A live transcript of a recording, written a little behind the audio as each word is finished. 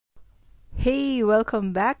Hey,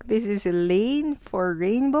 welcome back. This is Elaine for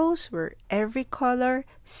Rainbows, where every color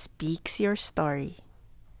speaks your story.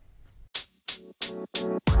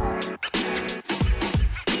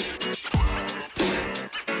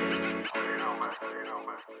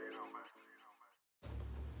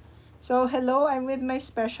 So, hello, I'm with my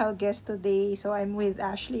special guest today. So, I'm with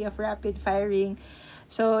Ashley of Rapid Firing.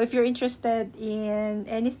 So, if you're interested in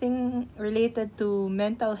anything related to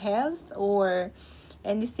mental health or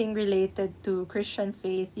anything related to Christian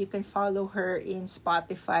faith, you can follow her in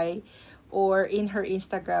Spotify or in her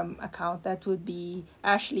Instagram account. That would be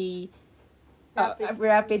Ashley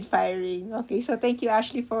Rapid Firing. Okay, so thank you,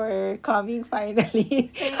 Ashley, for coming finally.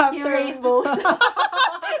 Thank you, Rainbows.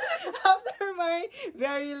 After my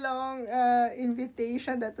very long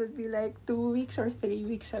invitation, that would be like 2 weeks or 3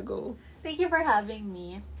 weeks ago. Thank you for having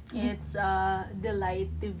me. It's a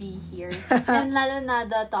delight to be here. And lalo na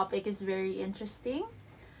the topic is very interesting.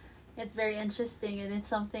 It's very interesting and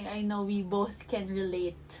it's something I know we both can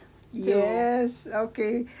relate to. Yes,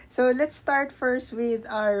 okay. So let's start first with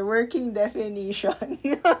our working definition.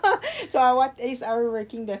 So what is our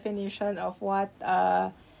working definition of what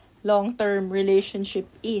long-term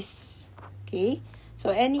relationship is? Okay?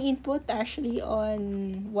 So any input actually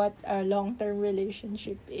on what a long-term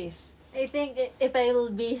relationship is? I think if I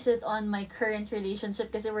will base it on my current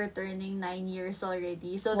relationship kasi we're turning 9 years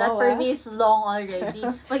already. So that for me is long already.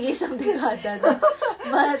 Mag-isang dekada na.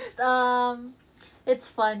 But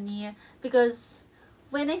it's funny because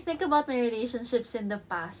when I think about my relationships in the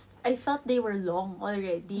past, I felt they were long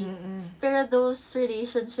already. Pero those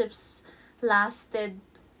relationships lasted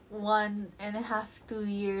 1.5, 2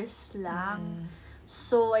 years lang.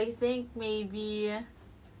 So I think maybe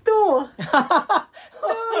 2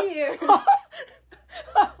 years.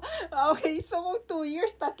 Okay, so kung 2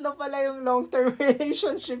 years, tatlo pala yung long-term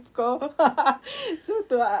relationship ko. So,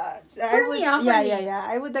 For me.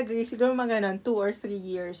 I would agree. Siguro mga ganun, 2 or 3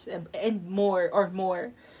 years and more or more.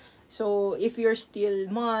 So, if you're still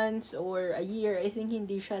months or a year, I think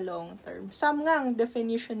hindi siya long-term. Some nga, ang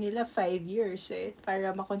definition nila 5 years para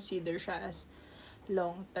makonsider siya as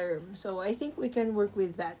long-term. So, I think we can work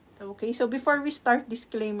with that. Okay, so before we start,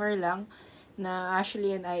 disclaimer lang na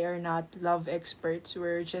Ashley and I are not love experts.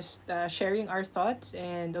 We're just sharing our thoughts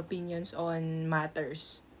and opinions on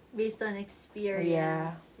matters. Based on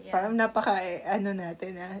experience. Yeah. Parang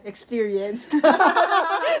experienced.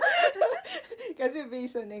 Kasi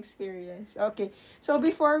based on experience. Okay, so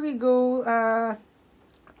before we go,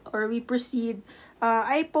 or we proceed,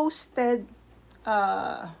 I posted 2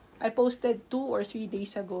 or 3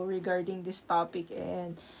 days ago regarding this topic,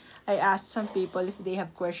 and I asked some people if they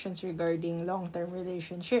have questions regarding long-term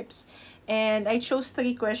relationships. And I chose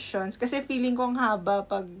 3 questions kasi feeling ko ang haba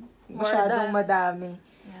pag masyadong madami.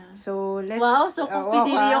 Yeah. So, let's... Wow, so kung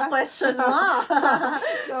pinili yung question mo.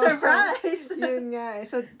 Surprise! Yun nga.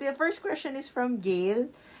 So, the first question is from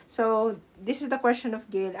Gail. So, this is the question of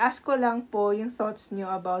Gail. Ask ko lang po yung thoughts nyo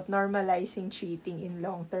about normalizing cheating in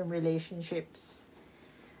long-term relationships.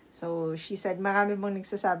 So, she said, marami mong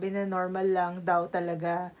nagsasabi na normal lang daw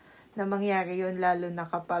talaga na mangyari yun, lalo na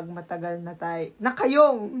kapag matagal na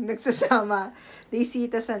kayong nagsasama. They see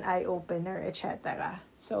it as an eye-opener, etc.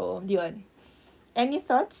 So, yun. Any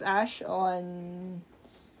thoughts, Ash, on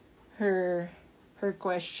her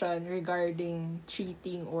question regarding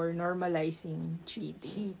cheating or normalizing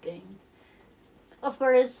cheating? Of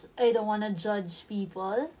course, I don't wanna judge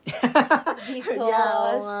people.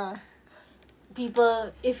 Because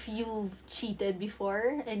people, if you've cheated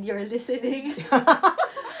before and you're listening,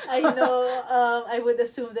 I know, I would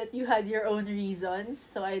assume that you had your own reasons,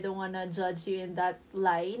 so I don't wanna judge you in that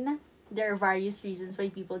line. There are various reasons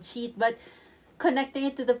why people cheat, but connecting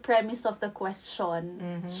it to the premise of the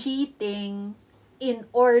question, cheating in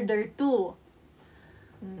order to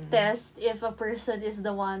test if a person is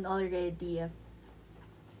the one already.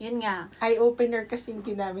 Yun nga. Eye-opener kasing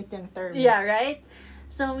ginamit yung term. Yeah, right?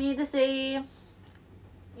 So, me to say,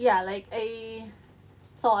 yeah, like, I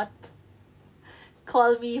thought,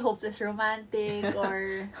 call me hopeless romantic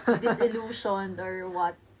or disillusioned or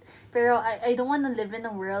what. Pero I don't want to live in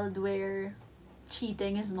a world where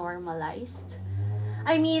cheating is normalized.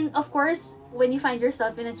 I mean, of course, when you find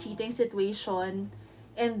yourself in a cheating situation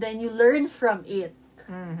and then you learn from it,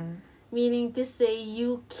 meaning to say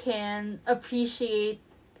you can appreciate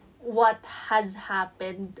what has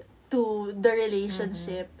happened to the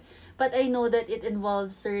relationship. But I know that it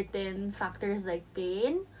involves certain factors like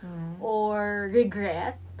pain or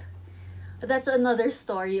regret. That's another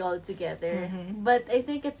story altogether. But I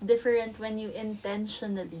think it's different when you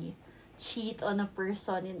intentionally cheat on a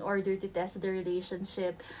person in order to test the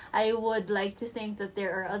relationship. I would like to think that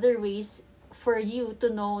there are other ways for you to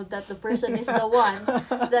know that the person is the one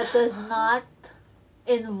that does not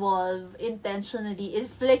involve intentionally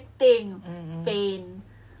inflicting pain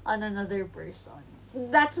on another person.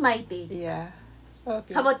 That's my take. Yeah.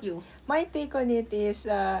 Okay. How about you? My take on it is,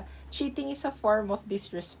 cheating is a form of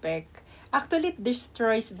disrespect. Actually, it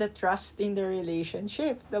destroys the trust in the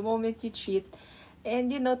relationship. The moment you cheat,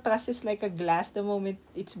 and trust is like a glass. The moment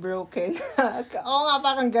it's broken, oo nga,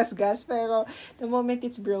 parang gas-gas, pero the moment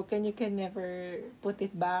it's broken, you can never put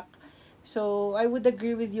it back. So, I would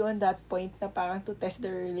agree with you on that point na parang to test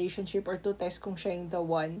the relationship or to test kung siya yung the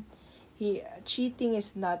one. Cheating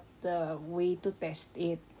is not the way to test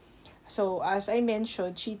it. So, as I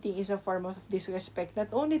mentioned, cheating is a form of disrespect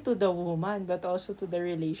not only to the woman but also to the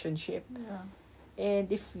relationship. Yeah.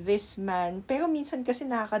 And if this man, pero minsan kasi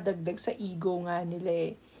nakakadagdag sa ego nga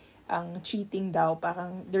nila eh. Ang cheating daw,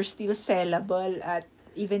 parang they're still sellable at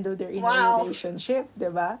even though they're in a relationship,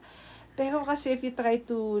 'di ba? Pero kasi if you try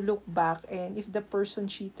to look back and if the person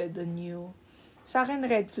cheated on you, sa akin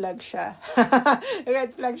red flag siya.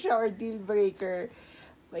 Red flag siya or deal breaker.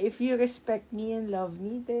 If you respect me and love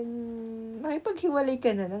me, then makipaghiwalay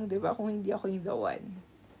ka na lang, 'di ba? Kung hindi ako yung the one.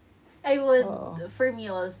 I would, for me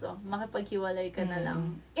also, makipaghiwalay ka na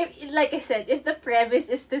lang. If, like I said, if the premise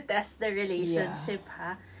is to test the relationship,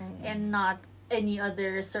 and not any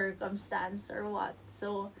other circumstance or what.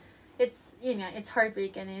 So, it's, it's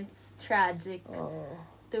heartbreaking and it's tragic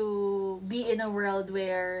to be in a world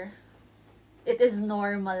where it is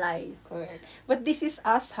normalized. Correct. But this is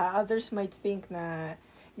us, Others might think na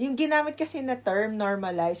yung ginamit kasi na term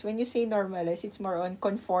normalize, when you say normalize, it's more on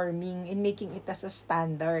conforming and making it as a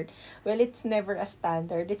standard. Well, it's never a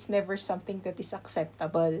standard. It's never something that is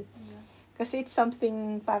acceptable. Yeah. Kasi it's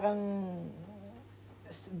something parang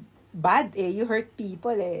bad eh. You hurt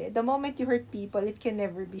people eh. The moment you hurt people, it can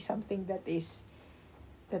never be something that is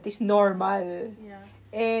normal. Yeah.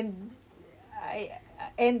 And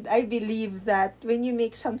I believe that when you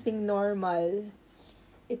make something normal,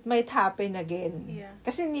 it might happen again. Yeah.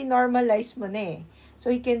 Kasi ni-normalize mo na eh. So,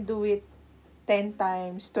 he can do it 10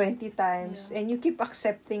 times, 20 times, and you keep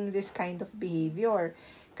accepting this kind of behavior.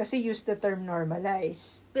 Kasi use the term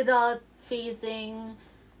normalize. Without facing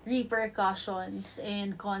repercussions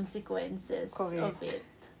and consequences of it.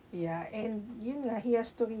 Yeah, and yun nga, he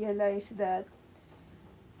has to realize that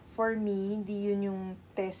for me, hindi yun yung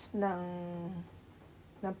test ng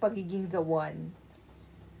pagiging the one.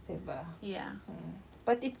 Diba? Yeah.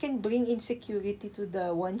 But it can bring insecurity to the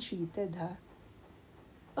one cheated, ha?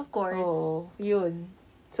 Of course. Oh, yun.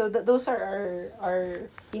 So, those are our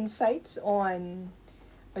insights on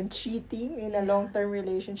cheating in a long-term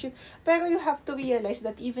relationship. Pero you have to realize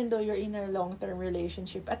that even though you're in a long-term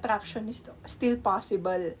relationship, attraction is still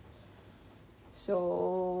possible.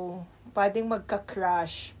 So, pwedeng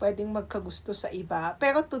magka-crush, pwedeng magkagusto sa iba.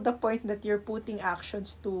 Pero to the point that you're putting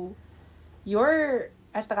actions to your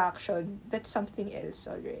attraction, that's something else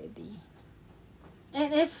already.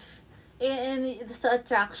 And if sa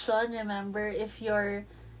attraction, remember, if you're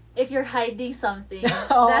hiding something,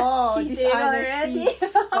 that's cheating dishonesty.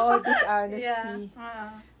 already. Dishonesty.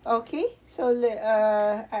 Yeah. Okay, so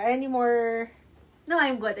any more? No,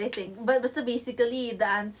 I'm good, I think. But basically,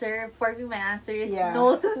 my answer is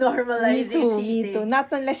no to normalizing cheating. Me too.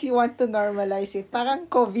 Not unless you want to normalize it. Parang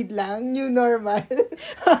COVID lang, new normal.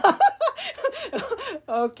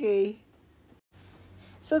 Okay.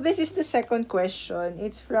 So, this is the second question.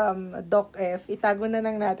 It's from Doc F. Itago na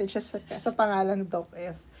lang natin siya sa pangalang Doc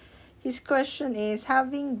F. His question is,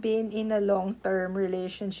 having been in a long-term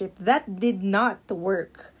relationship that did not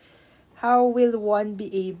work, how will one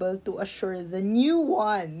be able to assure the new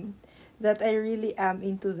one that I really am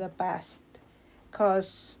into the past?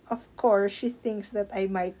 Because, of course, she thinks that I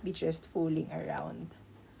might be just fooling around.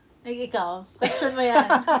 Ikaw, question mo yan.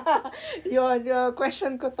 Yun,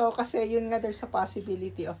 question ko to kasi yun nga, there's a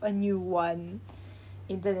possibility of a new one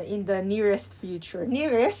in the nearest future.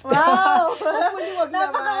 Nearest? Wow! Hopefully, wag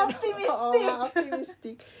naman. Napaka-optimistic. Oo,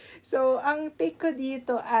 optimistic. So, ang take ko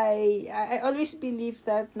dito ay, I always believe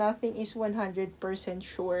that nothing is 100%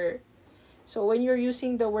 sure. So, when you're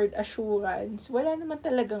using the word assurance, wala naman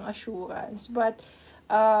talagang assurance. But,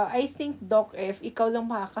 I think, Doc F, ikaw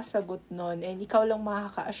lang makakasagot nun and ikaw lang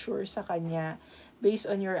makaka-assure sa kanya based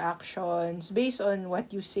on your actions, based on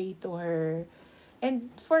what you say to her.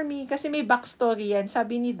 And for me, kasi may backstory yan,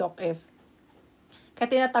 sabi ni Doc F,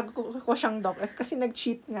 kaya tinatag ko siyang Doc F kasi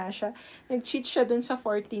nag-cheat nga siya. Nag-cheat siya dun sa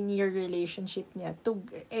 14-year relationship niya.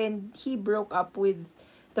 And he broke up with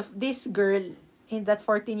this girl in that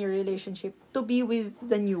 14-year relationship to be with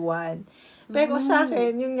the new one. Pero sa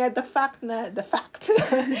akin, yung nga, the fact na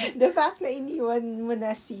iniwan mo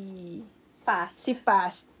na si Past. Si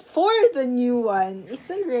past. For the new one,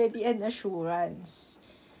 it's already an assurance.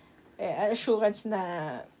 Assurance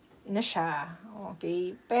na siya.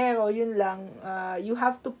 Okay? Pero, yun lang, you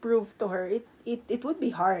have to prove to her, it would be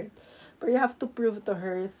hard. But you have to prove to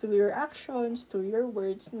her through your actions, through your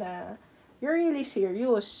words na you're really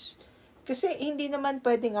serious. Kasi hindi naman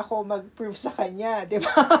pwedeng ako mag-prove sa kanya, di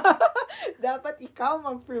ba? Dapat ikaw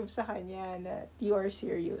mag-prove sa kanya na you are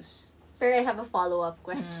serious. Pero I have a follow-up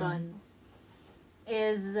question.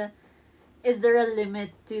 Is there a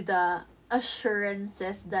limit to the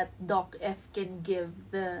assurances that Doc F can give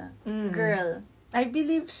the girl? I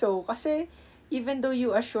believe so. Kasi even though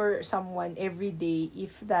you assure someone every day,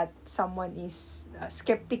 if that someone is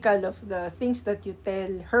skeptical of the things that you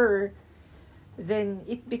tell her, then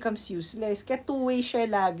it becomes useless. Kaya two-way siya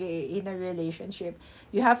lagi in a relationship.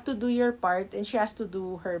 You have to do your part and she has to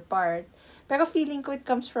do her part. Pero feeling ko it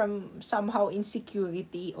comes from somehow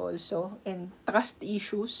insecurity also and trust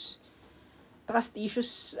issues. Trust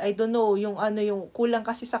issues, I don't know, yung kulang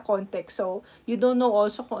kasi sa context. So, you don't know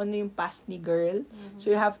also kung ano yung past ni girl. Mm-hmm. So,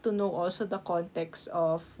 you have to know also the context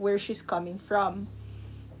of where she's coming from.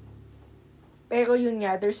 Pero yun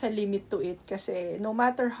nga, there's a limit to it kasi no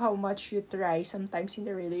matter how much you try sometimes in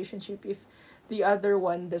the relationship, if the other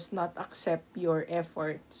one does not accept your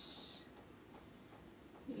efforts.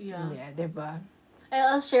 Yeah. Yeah, diba?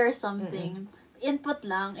 I'll share something. Input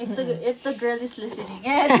lang, if the girl is listening.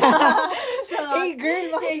 Hey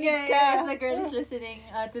girl, makinig ka! If the girl is listening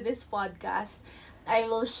to this podcast, I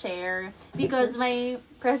will share. Because my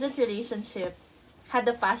present relationship had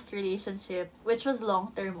a past relationship, which was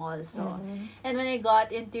long-term also. And when I got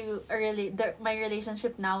into my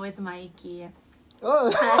relationship now with Mikey,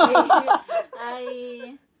 I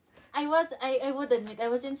would admit, I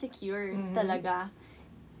was insecure talaga.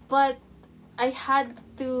 But I had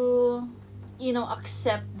to,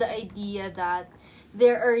 accept the idea that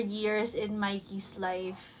there are years in Mikey's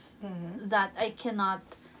life that I cannot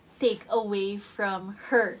take away from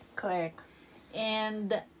her. Correct.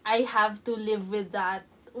 And I have to live with that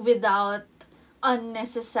without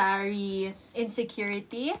unnecessary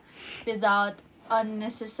insecurity, without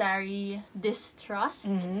unnecessary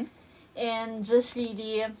distrust, and just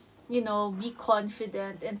really, be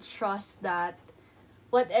confident and trust that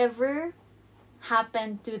whatever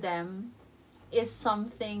happened to them is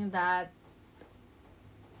something that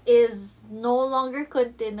is no longer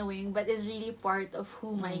continuing but is really part of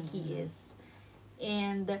who Mikey is.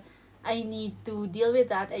 And I need to deal with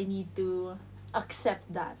that. I need to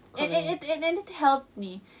accept that. And it helped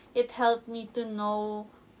me. It helped me to know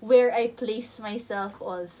where I place myself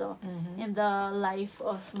also in the life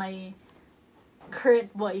of my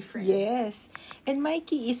current boyfriend. Yes. And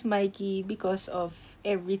Mikey is Mikey because of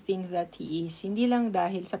everything that he is. Hindi lang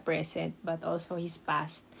dahil sa present but also his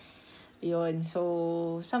past. Yun.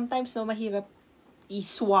 So, sometimes mahirap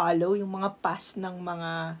i-swallow yung mga past ng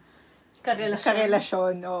mga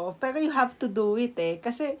karelasyon. Oh. Pero you have to do it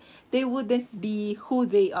kasi they wouldn't be who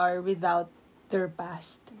they are without their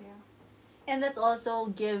past. Yeah. And let's also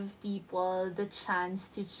give people the chance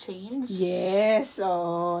to change. Yes.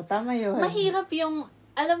 Oh, tama yun. Mahirap yung,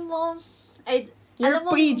 alam mo, You're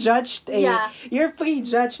prejudged Yeah. You're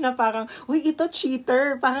prejudged na parang, uy, ito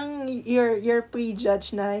cheater. Parang you're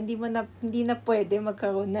prejudged na hindi na pwede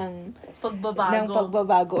magkaroon ng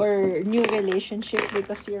pagbabago or new relationship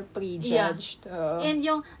because you're prejudged. Yeah. And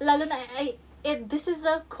yung, lalo na, this is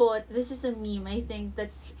a quote, this is a meme, I think,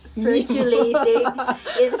 that's circulating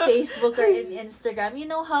in Facebook or in Instagram. You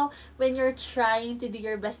know how when you're trying to do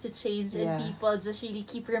your best to change and people just really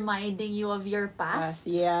keep reminding you of your past?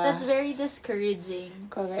 That's very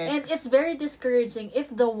discouraging. Correct. And it's very discouraging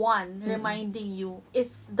if the one reminding you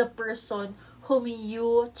is the person whom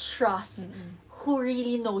you trust, who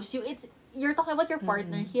really knows you. You're talking about your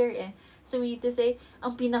partner here So, we need to say,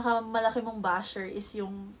 ang pinakamalaki mong basher is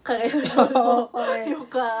yung karelasyon mo. But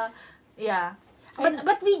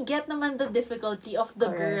we get naman the difficulty of the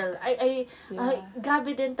girl.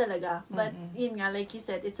 Gabi din talaga. But, yun nga, like you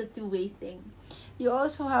said, it's a two-way thing. You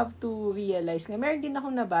also have to realize, meron din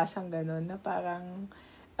akong nabasang ganun, na parang,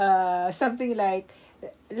 something like,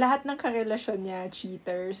 lahat ng karelasyon niya,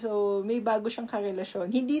 cheater. So, may bago siyang karelasyon.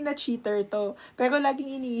 Hindi na cheater to. Pero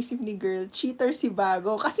laging iniisip ni girl, cheater si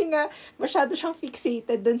bago. Kasi nga, masyado siyang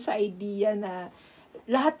fixated dun sa idea na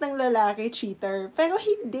lahat ng lalaki, cheater. Pero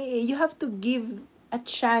hindi You have to give a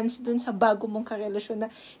chance dun sa bago mong karelasyon na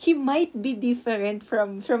he might be different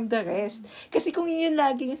from the rest. Kasi kung yun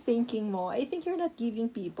laging thinking mo, I think you're not giving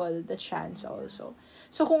people the chance also.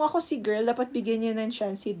 So, kung ako si girl, dapat bigyan niya ng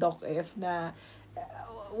chance si Doc F na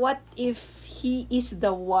what if he is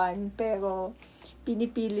the one pero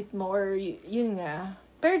pinipilit mo or yun nga.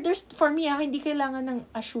 Pero for me, hindi kailangan ng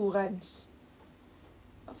assurance.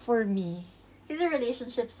 For me. Kasi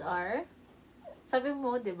relationships are, sabi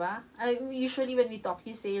mo, di ba? Usually when we talk,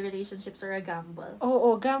 you say relationships are a gamble.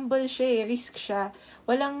 Oo, gamble siya risk siya.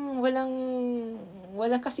 Walang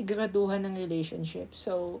kasiguraduhan ng relationship.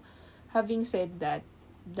 So, having said that,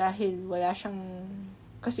 dahil wala siyang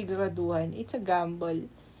kasiguraduhan, it's a gamble.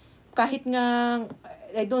 Kahit nga,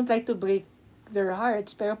 I don't like to break their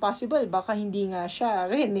hearts, pero possible, baka hindi nga siya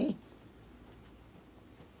rin eh.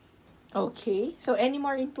 Okay. So, any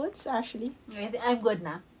more inputs, Ashley? I'm good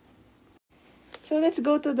na. So, let's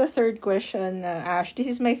go to the third question, Ash. This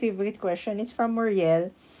is my favorite question. It's from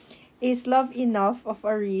Muriel. Is love enough of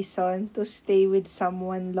a reason to stay with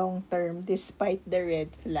someone long-term despite the red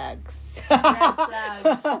flags? Red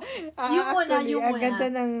flags. Yung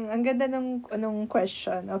Ang ganda ng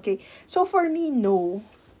question. Okay. So, for me, no.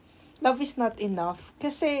 Love is not enough.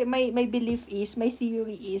 Kasi my belief is, my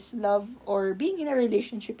theory is, love or being in a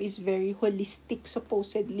relationship is very holistic,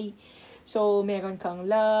 supposedly. So, meron kang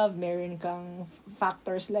love, meron kang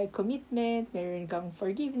factors like commitment, meron kang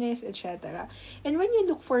forgiveness, etc. And when you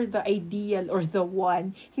look for the ideal or the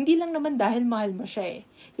one, hindi lang naman dahil mahal mo siya eh.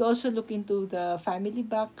 You also look into the family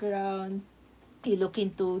background, you look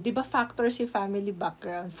into, di ba factors yung family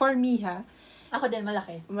background? For me ako din,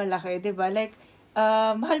 malaki. Malaki, di ba? Like,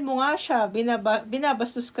 mahal mo nga siya,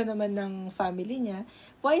 binabastos ka naman ng family niya.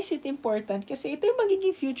 Why is it important? Kasi ito yung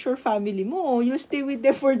magiging future family mo. You'll stay with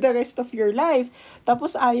them for the rest of your life.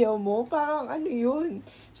 Tapos ayaw mo, parang ano yun.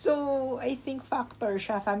 So, I think factor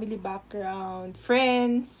siya, family background,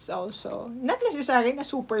 friends also. Not necessarily na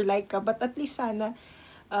super like ka, but at least sana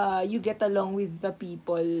you get along with the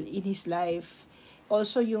people in his life.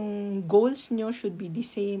 Also, yung goals nyo should be the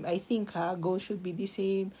same. I think, goals should be the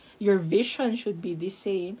same. Your vision should be the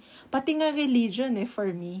same. Pati nga religion,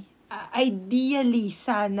 for me. Ideally,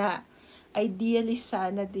 sana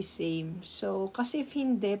the same. So, kasi if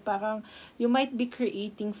hindi, parang you might be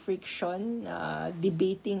creating friction,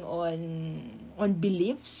 debating on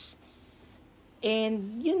beliefs.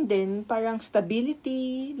 And, yun din, parang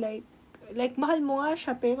stability, like mahal mo nga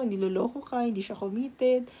siya, pero niloloko ka, hindi siya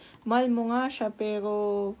committed. Mahal mo nga siya,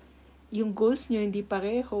 pero yung goals nyo hindi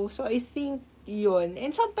pareho. So, I think, yun.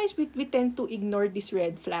 And sometimes, we tend to ignore these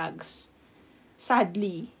red flags.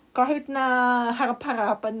 Sadly. Kahit na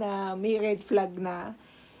harap-harapan na may red flag na,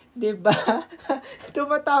 diba?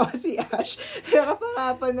 Tumatawa si Ash.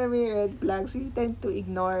 Harap-harapan na may red flags, we tend to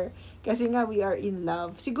ignore. Kasi nga, we are in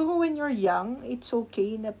love. Siguro when you're young, it's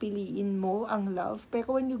okay na piliin mo ang love.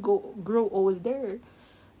 Pero when you grow older,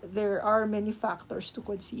 there are many factors to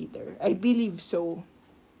consider. I believe so.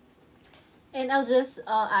 And I'll just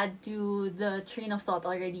add to the train of thought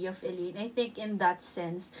already of Elaine. I think in that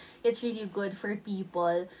sense, it's really good for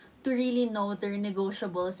people to really know their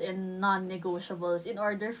negotiables and non-negotiables in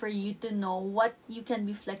order for you to know what you can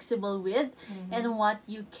be flexible with and what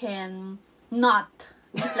you can not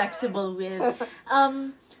be flexible with.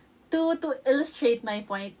 To illustrate my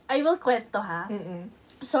point, I will kwento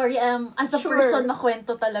Sorry, as a person,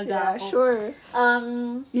 makwento talaga ako. Sure.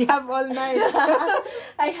 You have all night.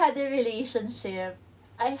 I had a relationship.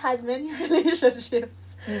 I had many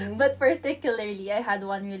relationships. But particularly, I had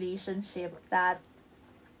one relationship that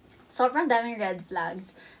sobrang daming red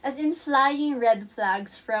flags. As in, flying red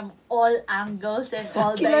flags from all angles and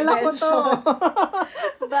all dimensions.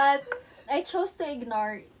 But I chose to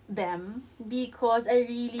ignore them because I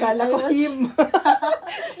really... Kala ko him.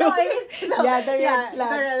 The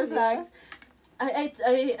red flags.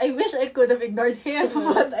 I wish I could have ignored him,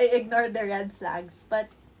 but I ignored the red flags. But,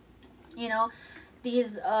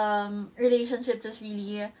 these relationships just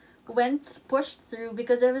really pushed through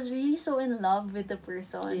because I was really so in love with the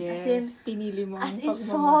person. Yes, pinili mo as in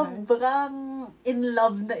sobrang in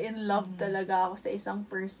love talaga ako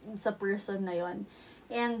sa person na yon.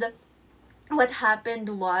 And what happened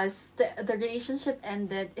was the relationship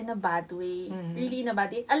ended in a bad way. Really in a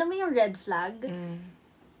bad way. Alam mo yung red flag?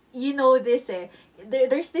 You know this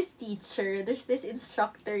there's this teacher, there's this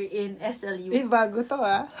instructor in SLU. Bago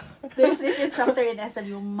to There's this instructor in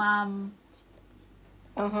SLU, ma'am.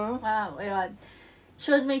 Ayun.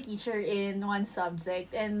 She was my teacher in one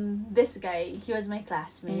subject, and this guy, he was my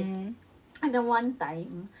classmate. And then one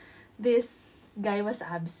time, this guy was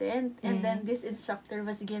absent, and then this instructor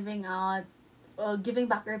was giving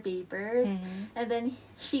back her papers, and then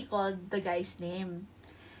she called the guy's name.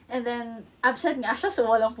 And then, absent nga siya,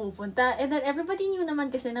 so walang pupunta. And then, everybody knew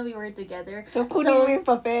naman kasi na we were together. So, kunin mo yung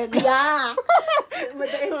papel. Yeah!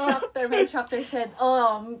 But my instructor said,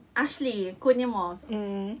 Ashley, kunin mo.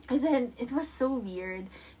 And then, it was so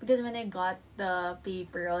weird. Because when I got the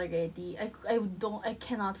paper already, I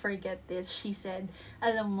cannot forget this. She said,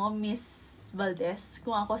 alam mo, Miss Valdez,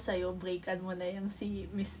 kung ako sa'yo, breakan mo na yung si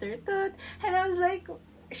Mr. Tot. And I was like,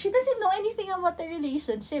 she doesn't know anything about the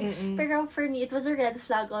relationship. Pero for me, it was a red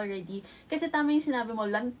flag already. Kasi tama yung sinabi mo,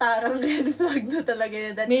 lantarang red flag na talaga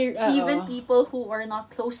yun. That even people who are not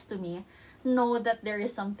close to me know that there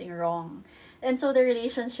is something wrong. And so the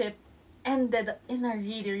relationship ended in a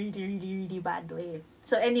really, really, really, really bad way.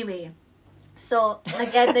 So anyway,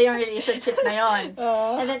 nag-end na yung relationship na yon.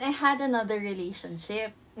 And then I had another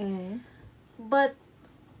relationship. But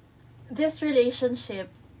this relationship,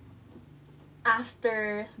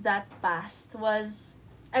 after that passed,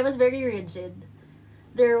 I was very rigid.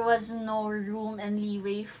 There was no room and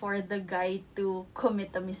leeway for the guy to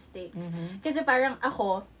commit a mistake. Kasi parang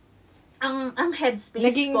ako, ang headspace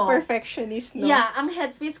naging ko. Naging perfectionist, no? Yeah, ang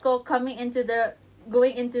headspace ko going into the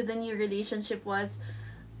new relationship was,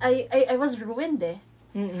 I was ruined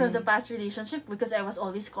from the past relationship because I was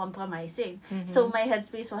always compromising. So my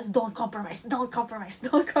headspace was, don't compromise. So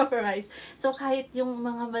kahit yung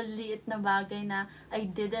mga maliit na bagay na I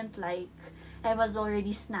didn't like, I was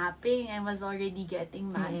already snapping, I was already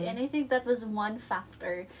getting mad. And I think that was one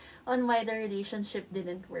factor on why the relationship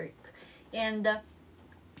didn't work. And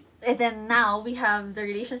then now we have the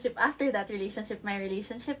relationship after that relationship, my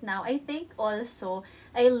relationship now. I think also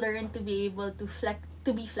I learned to be able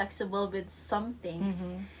to be flexible with some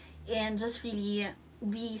things and just really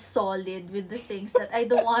be solid with the things that I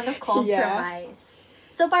don't want to compromise.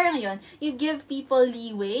 So parang yun, you give people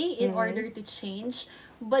leeway in order to change,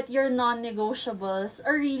 but your non-negotiables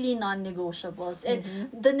are really non-negotiables. And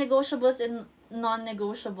the negotiables and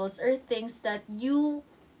non-negotiables are things that you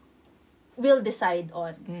will decide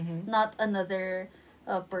on, not another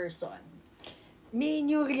person. May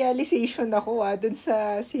new realization ako dun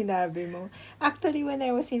sa sinabi mo. Actually, when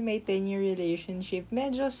I was in my 10-year relationship,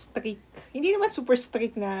 medyo strict. Hindi naman super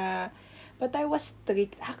strict na, but I was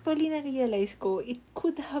strict. Actually, na-realize ko, it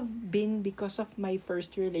could have been because of my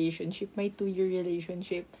first relationship, my 2-year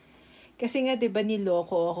relationship. Kasi nga, diba,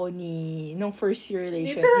 niloko ako nung first year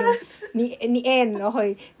relationship. ni N,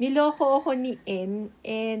 okay. Niloko ako ni N,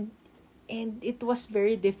 and it was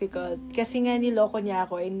very difficult. Kasi nga niloko niya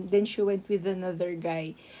ako and then she went with another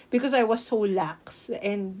guy. Because I was so lax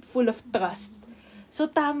and full of trust. So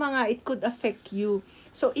tama nga, it could affect you.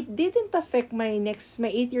 So it didn't affect my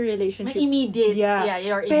 8-year relationship. My immediate. Yeah,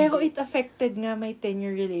 your immediate. Pero it affected nga my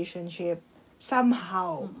 10-year relationship.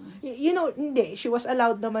 Somehow. You know, hindi. She was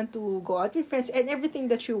allowed naman to go out with friends and everything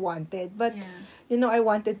that she wanted. But, you know, I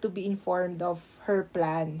wanted to be informed of her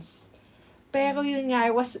plans. Pero yun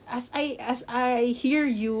nga, as I hear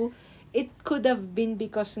you, it could have been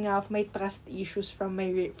because nga of my trust issues from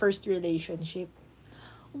my first relationship.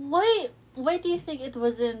 Why do you think it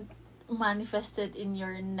wasn't manifested in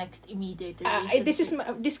your next immediate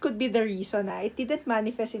relationship? This could be the reason. It didn't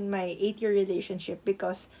manifest in my 8-year relationship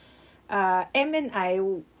because M and I,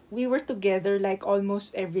 we were together like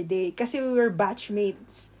almost every day. Kasi we were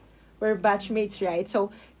batchmates. We're batchmates, right? So,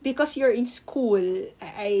 because you're in school,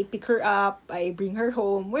 I pick her up, I bring her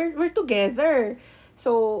home. We're together.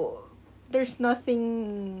 So, there's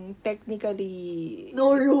nothing technically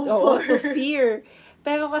no room to fear.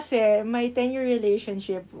 Pero kasi, my 10-year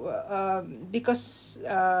relationship, because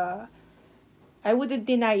I wouldn't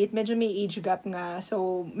deny it, medyo may age gap nga.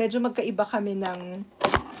 So, medyo magkaiba kami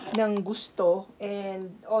ng gusto and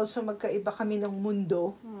also magkaiba kami ng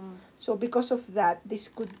mundo. So, because of that, this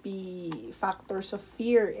could be factors of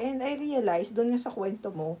fear. And I realized, doon nga sa kwento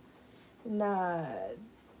mo, na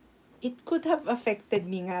it could have affected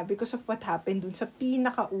me nga because of what happened dun sa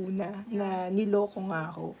pinakauna na niloko nga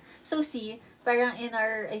ako. So, see, parang in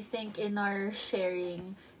our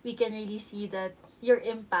sharing, we can really see that your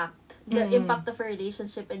impact, the impact of a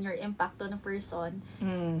relationship and your impact on a person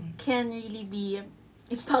can really be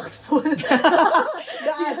impactful.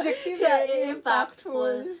 The adjective,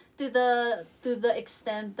 impactful. To the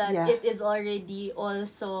extent that it is already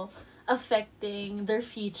also affecting their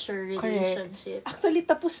future relationship. Actually,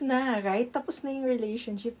 tapos na, right? Tapos na yung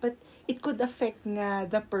relationship, but it could affect nga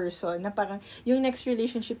the person na parang yung next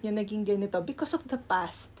relationship niya naging ganito because of the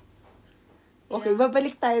past. Okay,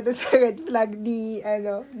 babalik tayo dun sa red flag ni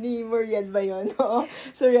Muriel ba yun?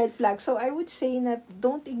 So, red flag. So, I would say na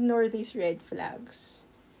don't ignore these red flags.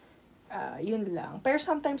 Yun lang. Pero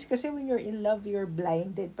sometimes kasi when you're in love, you're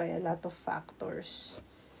blinded by a lot of factors.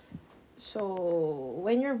 So,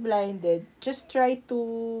 when you're blinded, just try to,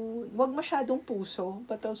 wag masyadong puso,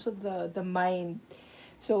 but also the mind.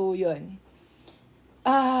 So, yun.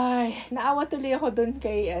 Ay, naawa tuloy ako dun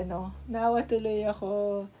kay, naawa tuloy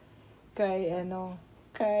ako kay,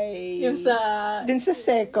 Yung sa... dun sa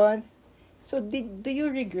second. So, do you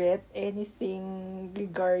regret anything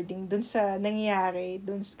regarding dun sa nangyari,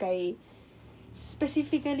 dun kay,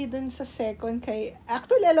 specifically dun sa second kay,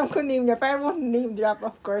 actually alam ko name niya, pero I won't name drop,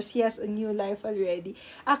 of course. He has a new life already.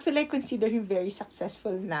 Actually, I consider him very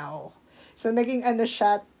successful now. So, naging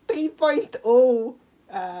siya, 3.0.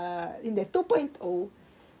 Hindi, 2.0.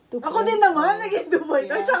 Ako din naman, naging 2.0.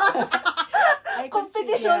 Yeah. Tsaka,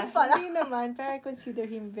 competition pala. Hindi naman, pero I consider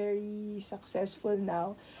him very successful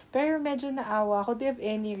now. Pero medyo naawa ako. Do you have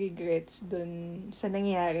any regrets dun sa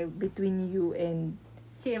nangyari between you and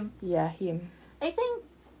him? Yeah, him. I think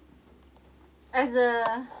as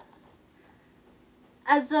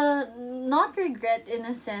a not regret in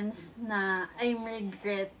a sense na I'm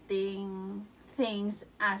regretting things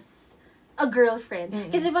as a girlfriend.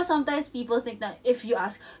 Kasi diba sometimes people think that if you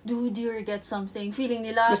ask, do you regret something? Feeling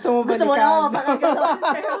nila, gusto mo na, parang gano'n.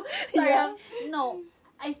 Pero Yeah. no.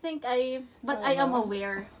 I think I am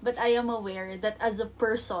aware that as a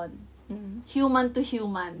person, human to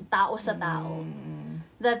human, tao sa tao,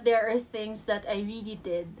 that there are things that I really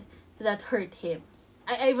did that hurt him.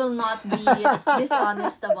 I will not be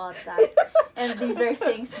dishonest about that. And these are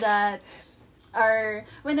things that are,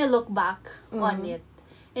 when I look back on it,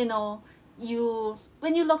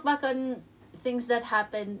 when you look back on things that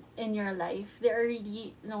happened in your life, there are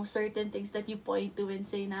really, certain things that you point to and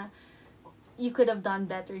say na, you could have done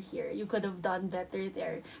better here. You could have done better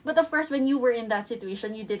there. But of course, when you were in that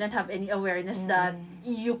situation, you didn't have any awareness that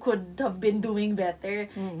you could have been doing better.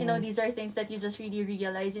 These are things that you just really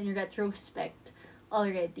realize in your retrospect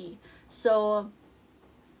already. So,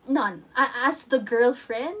 none. As the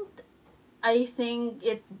girlfriend, I think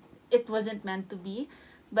it wasn't meant to be.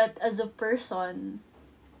 But as a person,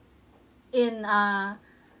 in an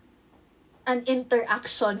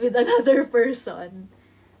interaction with another person,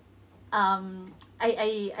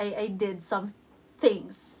 I did some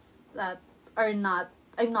things that I'm not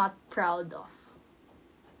proud of.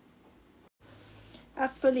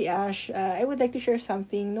 Actually, Ash, I would like to share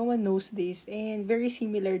something. No one knows this and very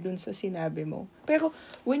similar dun sa sinabi mo. Pero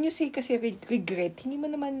when you say kasi regret, hindi mo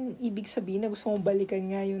naman ibig sabihin na gusto mong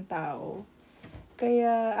balikan nga yung tao.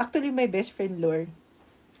 Kaya, actually, my best friend, Lord,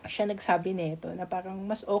 siya nagsabi nito na parang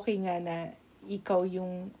mas okay nga na ikaw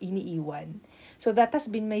yung iniiwan. So, that has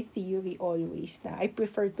been my theory always na I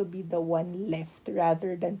prefer to be the one left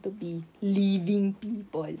rather than to be leaving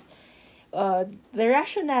people. The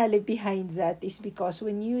rationale behind that is because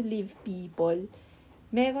when you leave people,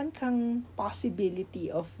 meron kang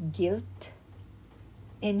possibility of guilt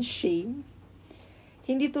and shame.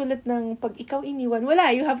 Hindi tulad ng pag ikaw iniwan, wala,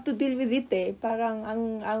 you have to deal with it eh. Parang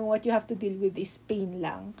ang what you have to deal with is pain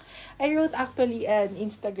lang. I wrote actually an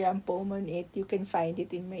Instagram poem on it. You can find it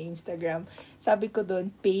in my Instagram. Sabi ko doon,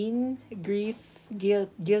 pain, grief, guilt.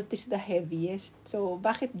 Guilt is the heaviest. So,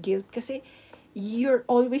 bakit guilt? Kasi you're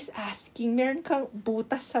always asking, meron kang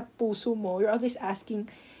butas sa puso mo. You're always asking,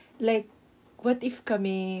 like, what if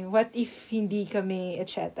kami? What if hindi kami?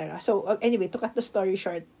 Etc. So, anyway, to cut the story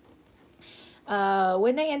short,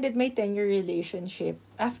 when I ended my 10-year relationship,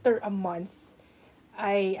 after a month,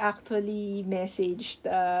 I actually messaged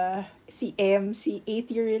si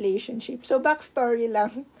 8-year relationship. So, backstory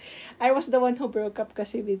lang. I was the one who broke up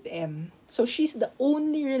kasi with M. So, she's the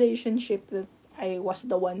only relationship that I was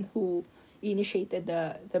the one who initiated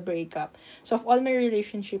the breakup. So, of all my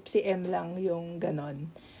relationships, si M lang yung ganon.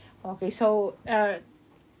 Okay, so,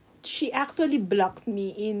 she actually blocked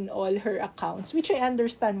me in all her accounts, which I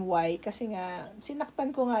understand why. Kasi nga,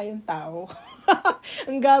 sinaktan ko nga yung tao.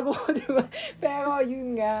 Ang gago ko, diba? Pero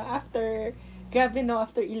yun nga, after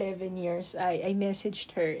 11 years, I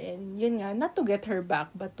messaged her. And yun nga, not to get her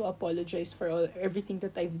back, but to apologize for everything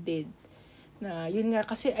that I've did. Na yun nga,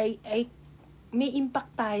 kasi may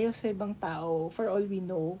impact tayo sa ibang tao, for all we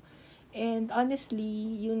know. And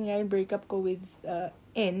honestly, yun nga yung breakup ko with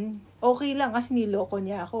N, okay lang kasi niloko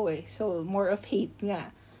niya ako eh. So, more of hate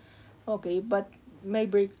nga. Okay, but my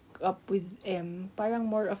breakup with M,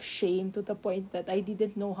 parang more of shame to the point that I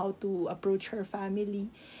didn't know how to approach her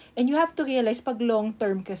family. And you have to realize, pag long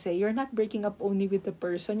term kasi, you're not breaking up only with the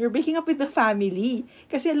person, you're breaking up with the family.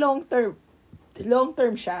 Kasi long term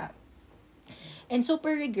siya. And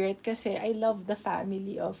super regret kasi I love the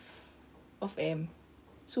family of M.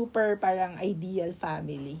 Super parang ideal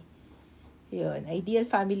family. Yun, ideal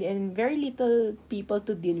family and very little people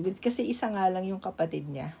to deal with kasi isa nga lang yung kapatid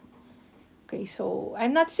niya. Okay, so,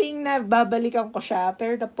 I'm not saying na babalikan ko siya,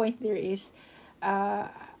 pero the point there is,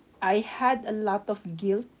 I had a lot of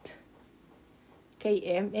guilt kay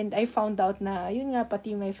M, and I found out na, yun nga,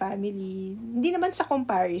 pati my family, hindi naman sa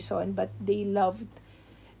comparison, but they loved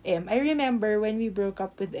M. I remember when we broke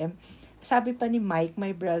up with M, sabi pa ni Mike,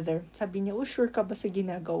 my brother, sabi niya, sure ka ba sa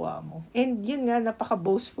ginagawa mo? And yun nga,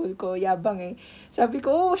 napaka-boastful ko, yabang eh. Sabi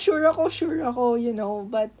ko, sure ako, you know.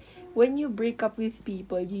 But when you break up with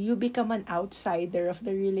people, you become an outsider of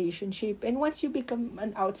the relationship. And once you become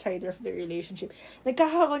an outsider of the relationship,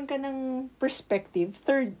 nagkakaroon ka ng perspective,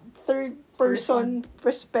 third person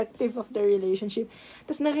perspective of the relationship.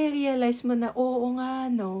 Tapos nare-realize mo na, oo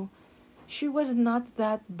nga, no, she was not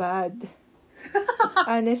that bad.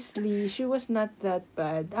 Honestly, she was not that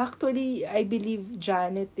bad. Actually, I believe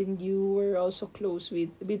Janet and you were also close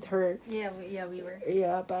with her. Yeah, we were.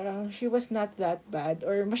 Yeah, parang she was not that bad.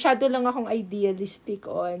 Or masyado lang akong idealistic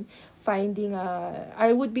on finding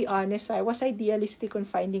I would be honest, I was idealistic on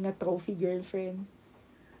finding a trophy girlfriend.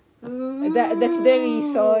 That's the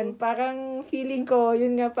reason. Parang feeling ko,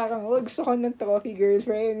 yun nga, parang, gusto ko ng trophy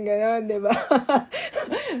girlfriend, gano'n, di ba?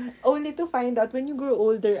 Only to find out, when you grow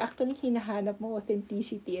older, actually, hinahanap mo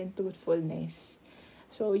authenticity and truthfulness.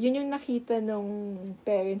 So, yun yung nakita nung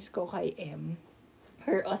parents ko kay M.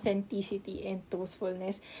 Her authenticity and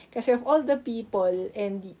truthfulness. Kasi of all the people,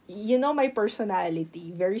 and you know my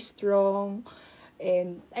personality, very strong,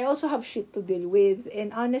 and I also have shit to deal with.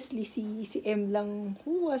 And honestly, si M lang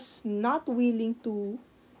who was not willing to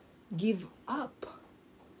give up.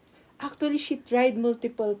 Actually, she tried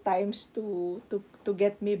multiple times to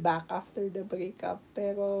get me back after the breakup.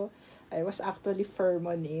 Pero I was actually firm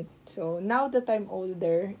on it. So now that I'm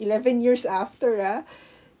older, 11 years after,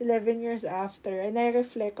 and I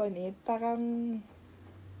reflect on it, parang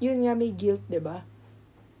yun nga, may guilt, 'di ba?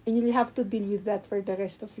 And you'll have to deal with that for the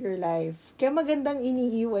rest of your life. Kaya magandang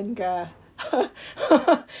iniiwan ka.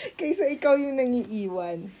 Kaysa ikaw yung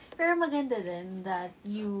nangiiwan. Pero maganda din that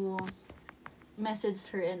you messaged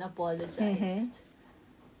her and apologized.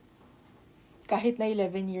 Kahit na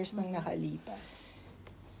 11 years nang nakalipas.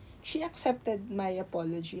 She accepted my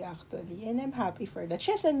apology actually. And I'm happy for that.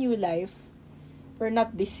 She has a new life. We're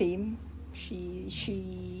not the same.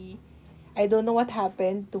 I don't know what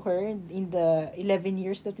happened to her in the 11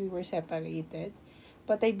 years that we were separated.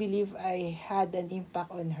 But I believe I had an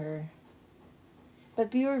impact on her.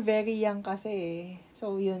 But we were very young kasi.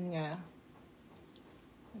 So, yun nga.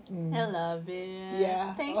 I love it.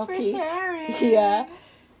 Yeah. Thanks for okay. sharing. Yeah.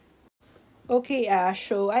 Okay, Ash.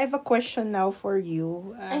 So, I have a question now for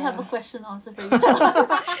you. I have a question also for you.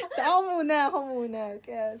 So, ako muna.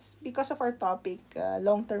 Because of our topic,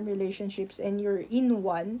 long-term relationships, and you're in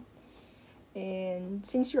one. And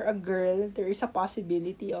since you're a girl, there is a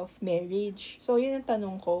possibility of marriage. So, yun ang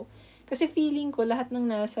tanong ko. Kasi feeling ko, lahat ng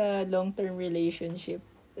nasa long-term relationship,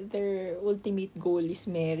 their ultimate goal is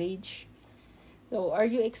marriage. So, are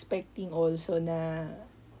you expecting also na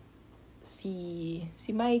si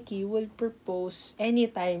Mikey will propose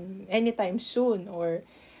anytime soon? Or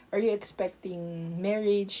are you expecting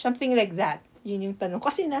marriage? Something like that. Yun yung tanong.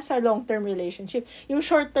 Kasi nasa long-term relationship. Yung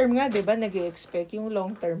short-term nga, di ba, nag-expect. Yung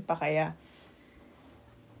long-term pa kaya.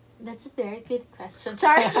 That's a very good question.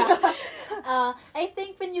 Char. I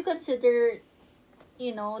think when you consider,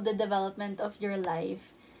 the development of your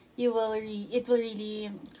life, it will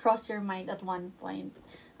really cross your mind at one point.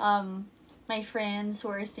 My friends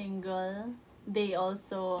who are single, they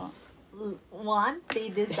also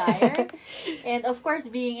they desire. And of course,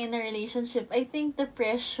 being in a relationship, I think the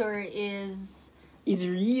pressure is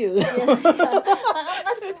real.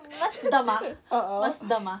 Mas dama. Mas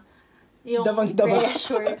dama. Yung Damang-dama.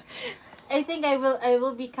 pressure. I think I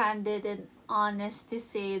will be candid and honest to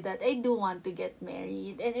say that I do want to get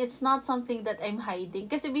married. And it's not something that I'm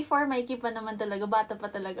hiding. Kasi before, Mikey pa naman talaga, bata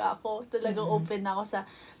pa talaga ako. Talagang open na ako sa,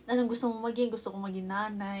 anong gusto mo maging? Gusto ko maging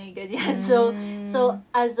nanay, ganyan. So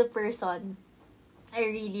as a person, I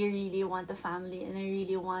really, really want a family. And I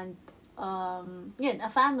really want,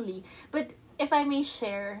 a family. But if I may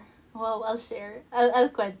share, I'll share.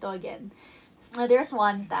 I'll kwento again. There's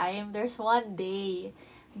one day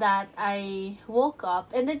that I woke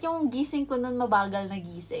up, and then yung gising ko nun mabagal na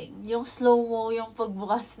gising. Yung slow-mo, yung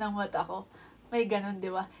pagbukas ng mata ko. May ganun, di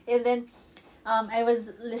ba? And then, I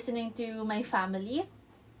was listening to my family.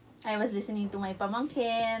 I was listening to my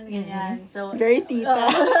pamangkin, ganyan. So, very tita.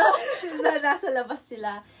 Nasa labas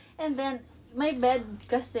sila. And then, my bed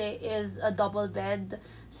kasi is a double bed.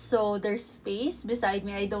 So, there's space beside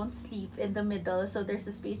me. I don't sleep in the middle. So, there's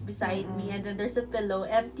a space beside me. And then, there's a pillow,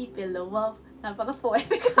 empty pillow. Wow,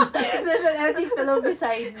 napaka-poetic. There's an empty pillow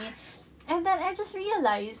beside me. And then, I just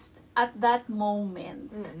realized, at that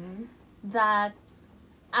moment Mm-mm. that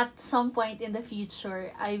at some point in the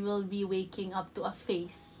future, I will be waking up to a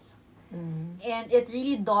face. Mm. And it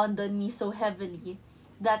really dawned on me so heavily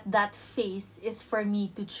that that face is for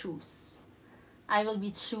me to choose. I will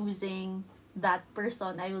be choosing that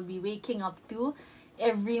person I will be waking up to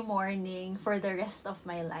every morning for the rest of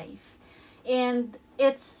my life. And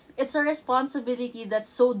it's a responsibility that's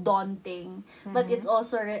so daunting, but it's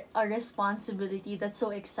also a responsibility that's so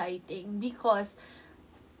exciting, because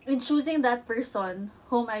in choosing that person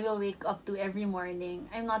whom I will wake up to every morning,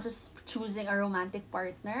 I'm not just choosing a romantic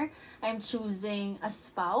partner. I'm choosing a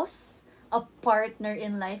spouse, a partner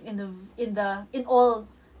in life, in the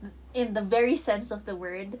very sense of the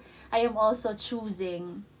word. I am also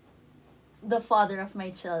choosing the father of my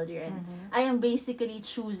children. I am basically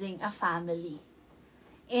choosing a family.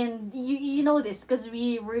 And you know this because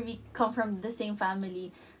we come from the same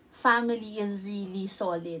family. Family is really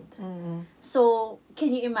solid. So,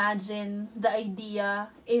 can you imagine the idea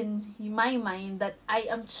in my mind that I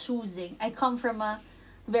come from a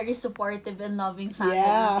very supportive and loving family.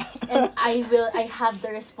 Yeah. And I have the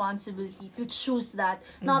responsibility to choose that,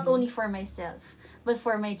 not only for myself, but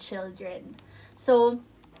for my children. So,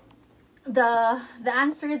 the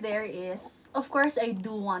answer there is, of course, I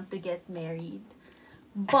do want to get married.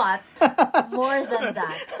 But, more than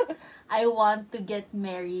that, I want to get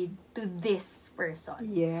married to this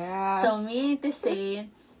person. Yes. So, meaning to say,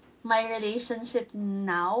 my relationship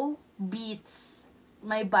now beats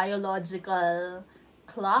my biological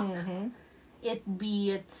clock. It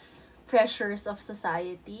beats pressures of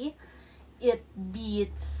society. It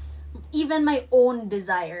beats even my own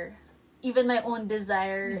desire.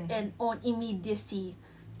 And own immediacy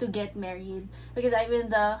to get married, because I'm in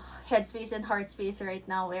the headspace and heart space right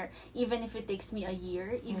now where even if it takes me a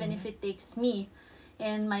year, even if it takes me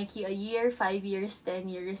and Mikey a year, 5 years, 10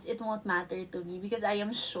 years, it won't matter to me, because I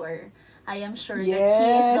am sure that he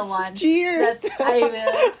is the one Cheers. that I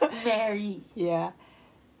will marry. Yeah.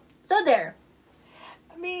 So there.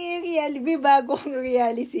 May bagong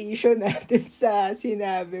realization natin sa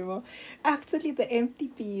sinabi mo. Actually, the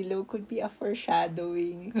empty pillow could be a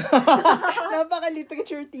foreshadowing.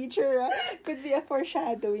 Napaka-literature teacher, ah. Could be a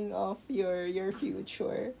foreshadowing of your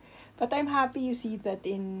future. But I'm happy you see that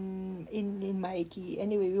in Mikey.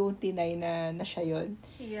 Anyway, we won't deny na siya yun.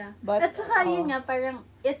 Yeah. But, at saka yun nga, parang,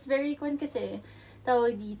 it's very kasi,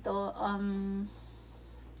 tawag dito,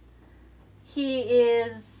 he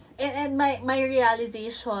is, and my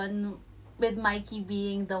realization with Mikey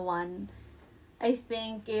being the one, I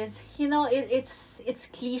think is, it's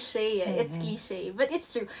cliche. It's cliche, but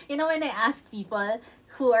it's true. When I ask people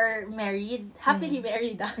who are married, happily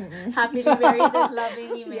married and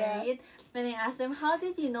lovingly married, when I ask them, how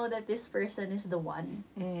did you know that this person is the one?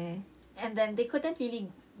 And then they couldn't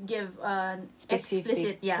really give an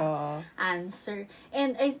explicit answer.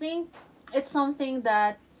 And I think it's something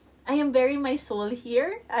that I am bearing my soul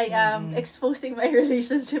here. I am exposing my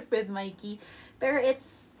relationship with Mikey. Pero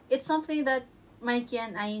it's something that Mikey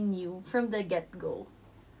and I knew from the get-go,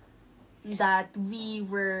 that we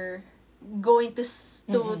were going to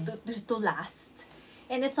last.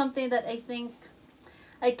 And it's something that I think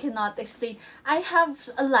I cannot explain. I have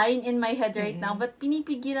a line in my head right now, but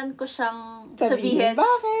pinipigilan ko siyang sabihin.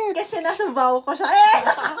 Bakit? Kasi nasa bawo ko siya.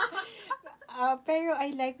 Pero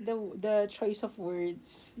I like the choice of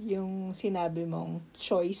words, yung sinabi mong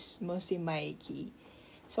choice mo si Mikey.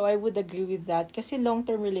 So I would agree with that. Kasi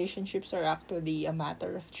long-term relationships are actually a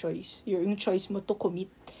matter of choice. Yung choice mo to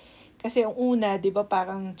commit. Kasi yung una, di ba,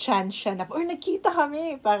 parang chance siya na, or nagkita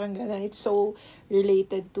kami, parang gano'n. It's so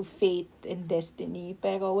related to fate and destiny.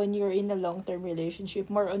 Pero when you're in a long-term relationship,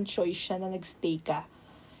 more on choice siya na nagstay ka.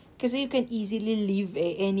 Kasi you can easily leave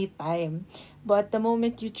anytime. But the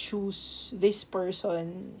moment you choose this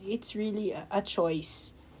person, it's really a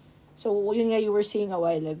choice. So, yun nga you were saying a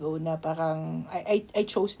while ago na parang, I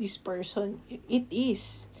chose this person. It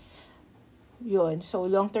is. Yun. So,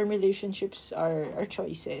 long-term relationships are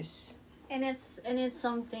choices. And it's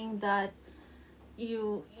something that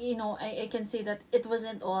I can say that it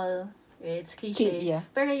wasn't all, it's cliche. Yeah.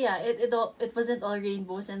 Pero yeah, it wasn't all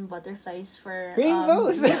rainbows and butterflies for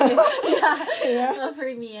Rainbows. for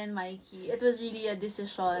me and Mikey. It was really a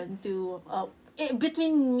decision to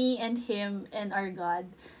between me and him and our God.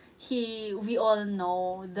 We all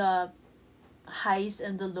know the highs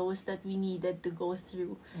and the lows that we needed to go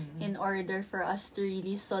through in order for us to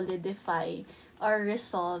really solidify our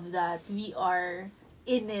resolve that we are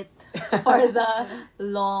in it for the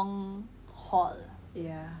long haul.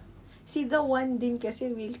 Yeah. See, the one din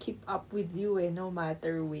kasi will keep up with you no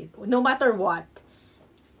matter what.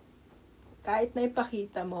 kahit na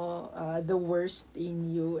ipakita mo the worst in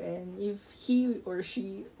you, and if he or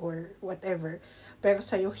she or whatever, pero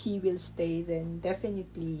sa'yo he will stay, then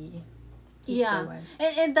definitely he's the one.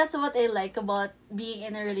 And that's what I like about being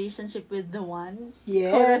in a relationship with the one,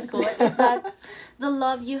 Yes. quote unquote, is that the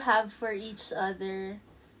love you have for each other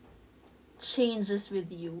changes with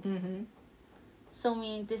you. Mm-hmm. So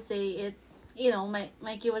meaning to say,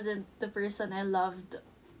 Mikey wasn't the person I loved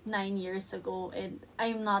 9 years ago, and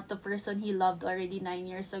I'm not the person he loved already 9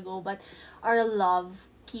 years ago, but our love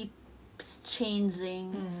keeps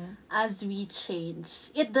changing as we change.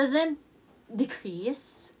 It doesn't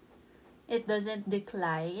decrease, it doesn't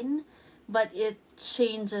decline, but it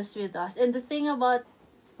changes with us. And the thing about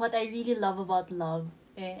what I really love about love,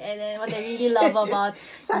 and then what I really love about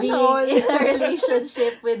being in a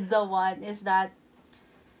relationship with the one, is that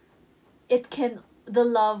the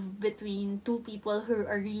love between two people who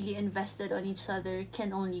are really invested on each other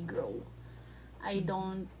can only grow.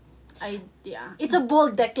 It's a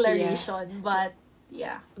bold declaration, but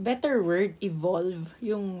yeah. Better word, evolve.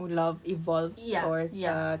 Yung love, evolve. Or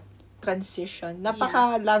transition.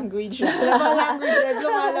 Napaka-language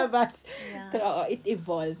lumalabas. Yeah. Pero it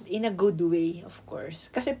evolved in a good way, of course.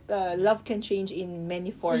 Kasi love can change in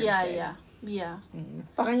many forms. Yeah.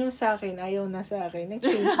 Parang yung sa akin, ayaw na sa akin.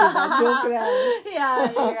 Nag-change na. Joke lang. Yeah,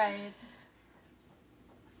 you're right.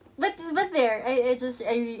 But there, I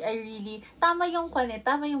really, tama yung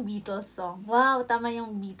Beatles song. Wow, tama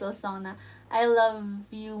yung Beatles song na, I love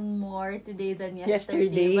you more today than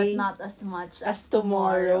yesterday, but not as much as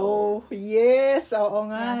tomorrow. Yes, oo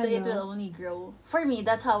nga. Yeah, so it will only grow. For me,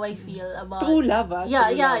 that's how I feel about true love. Yeah.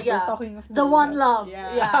 We're talking of the one love.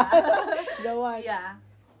 Yeah. The one. Yeah.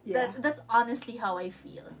 That's honestly how I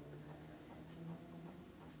feel.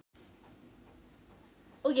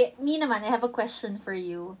 Okay, me naman, I have a question for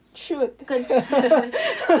you. Shoot. Considering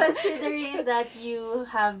that you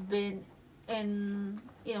have been in,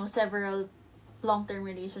 several long-term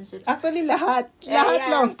relationships. Actually, lahat. Lahat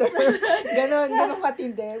long-term. Ganon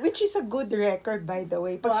katindi. Which is a good record, by the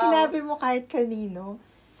way. Pag sinabi mo kahit kanino,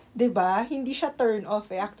 'di ba? Hindi siya turn off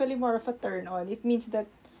eh. Actually, more of a turn on. It means that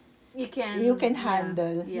you can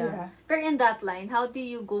handle. Yeah. Pero in that line, how do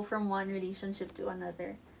you go from one relationship to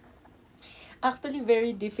another? Actually,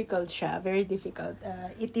 very difficult siya. Very difficult.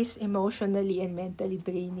 It is emotionally and mentally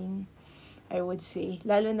draining, I would say.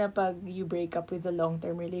 Lalo na pag you break up with a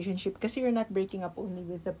long-term relationship. Kasi you're not breaking up only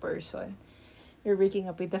with the person. You're breaking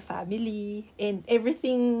up with the family and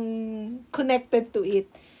everything connected to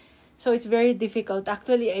it. So, it's very difficult.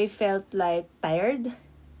 Actually, I felt like tired.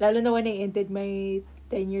 Lalo na when I ended my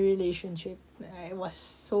 10-year relationship. I was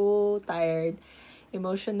so tired.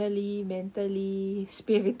 Emotionally, mentally,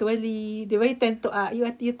 spiritually. Di ba,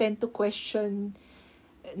 you tend to question,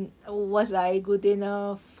 was I good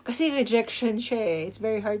enough? Kasi rejection siya eh. It's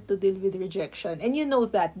very hard to deal with rejection. And you know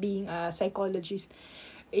that, being a psychologist,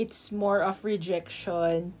 it's more of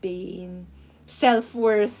rejection, pain,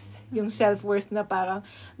 self-worth. Yung self-worth na parang,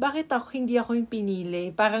 bakit hindi ako yung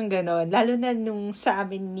pinili? Parang ganon. Lalo na nung sa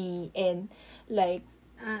amin ni N, like,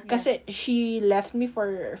 kasi she left me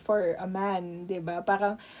for a man, 'di ba?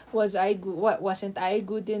 Parang wasn't I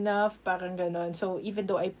good enough? Parang ganon. So even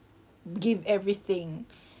though I give everything,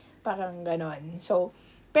 parang ganon. So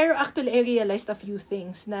pero actually I realized a few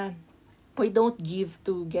things na we don't give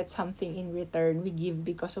to get something in return. We give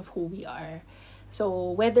because of who we are. So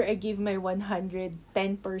whether I give my 110%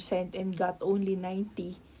 and got only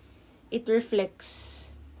 90, it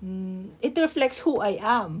reflects who I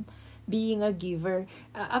am. Being a giver.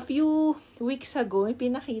 A few weeks ago, may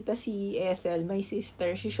pinakita si Ethel, my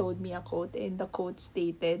sister. She showed me a quote, and the quote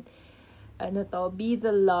stated, be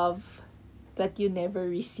the love that you never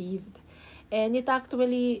received. And it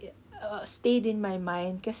actually stayed in my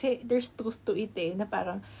mind kasi there's truth to it eh, na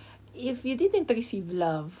parang, if you didn't receive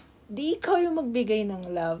love, di ikaw yung magbigay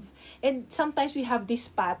ng love. And sometimes we have this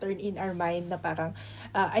pattern in our mind na parang,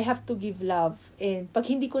 I have to give love. And pag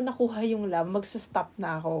hindi ko nakuha yung love, magsa-stop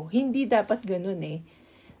na ako. Hindi dapat ganun eh.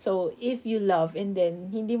 So, if you love and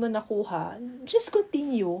then hindi mo nakuha, just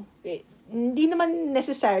continue. Hindi naman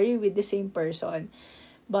necessary with the same person.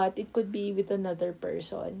 But it could be with another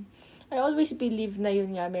person. I always believe na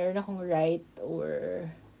yun nga, meron akong right or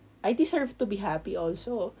I deserve to be happy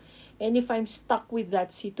also. And if I'm stuck with that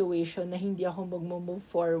situation na hindi ako mag-move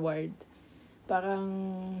forward,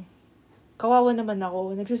 parang kawawa naman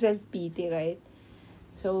ako, nagsa-self-pity, right?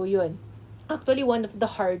 So, yun. Actually, one of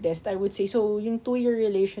the hardest, I would say. So, yung 2-year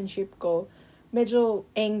relationship ko, medyo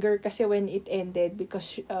anger kasi when it ended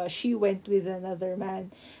because she went with another man.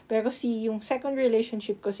 Pero yung second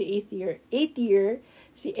relationship ko, si 8th year,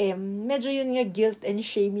 si M, medyo yun nga guilt and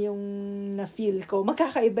shame yung na-feel ko.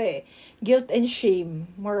 Magkakaiba eh. Guilt and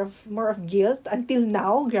shame. More of guilt. Until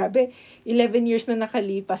now, grabe, 11 years na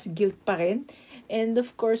nakalipas, guilt pa rin. And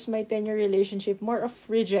of course, my 10-year relationship, more of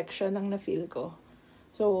rejection ang na-feel ko.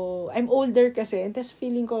 So, I'm older kasi, and tas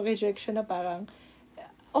feeling ko rejection na parang,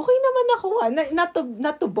 okay naman ako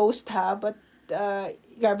not to boast ha, but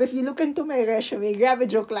grabe, if you look into my resume, grabe,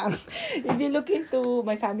 joke lang. If you look into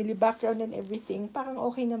my family background and everything, parang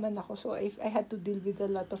okay naman ako. So, I had to deal with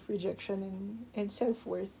a lot of rejection and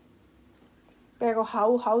self-worth. Pero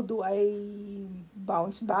how do I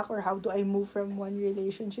bounce back or how do I move from one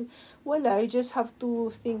relationship? Wala, you just have to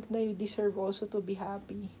think na you deserve also to be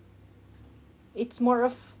happy. It's more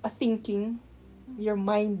of a thinking, your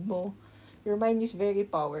mind mo. Your mind is very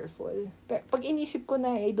powerful. Pag inisip ko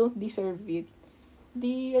na I don't deserve it,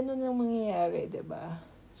 di ano nang mangyayari, diba?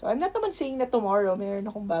 So, I'm not naman saying na tomorrow meron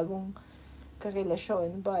akong bagong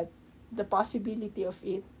karelasyon, but the possibility of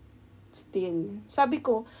it still. Sabi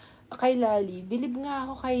ko, kay Lali, believe nga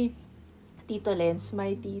ako kay Tito Lenz,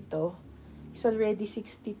 my tito. He's already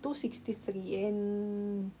 62, 63, and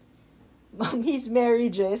his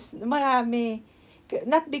marriages, marami.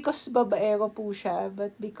 Not because babaero po siya,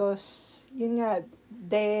 but because, yun nga,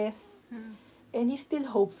 death. And he's still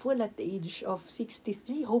hopeful at the age of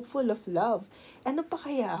 63, hopeful of love. Ano pa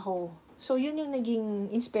kaya ako? So, yun yung naging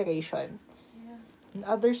inspiration. Yeah. And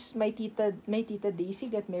others, my tita Daisy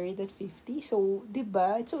got married at 50. So,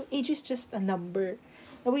 diba? So, age is just a number.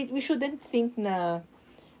 We shouldn't think na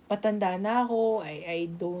matanda na ako, I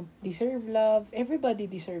don't deserve love. Everybody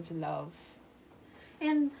deserves love.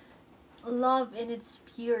 And love in its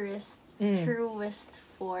purest, truest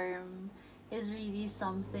form is really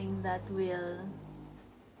something that will,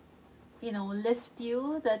 lift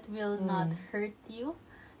you, that will not hurt you.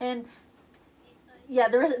 And yeah,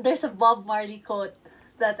 there's a Bob Marley quote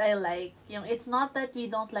that I like. It's not that we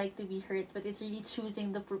don't like to be hurt, but it's really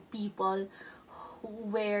choosing the people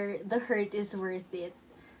where the hurt is worth it.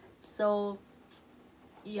 So,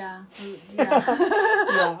 yeah.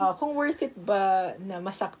 Yeah, kung worth it ba na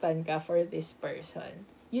masaktan ka for this person,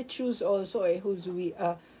 you choose also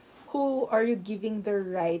who are you giving the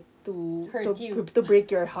right to hurt you, to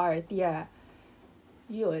break your heart. Yeah,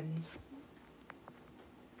 yun.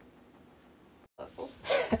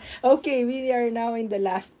 Okay, we are now in the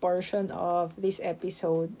last portion of this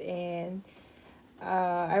episode, and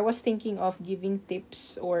I was thinking of giving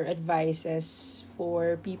tips or advices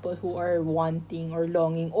for people who are wanting or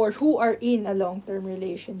longing or who are in a long-term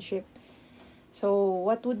relationship. So,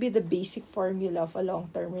 what would be the basic formula of a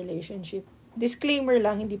long-term relationship? Disclaimer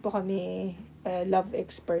lang, hindi po kami love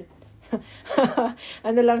expert.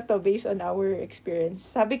 Ano lang to, based on our experience.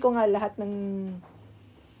 Sabi ko nga lahat ng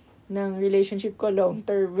relationship ko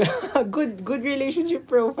long-term. good relationship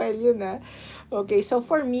profile yun ah. Okay, so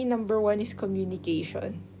for me, number 1 is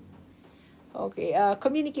communication. Okay,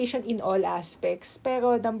 communication in all aspects.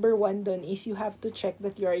 Pero number 1 dun is you have to check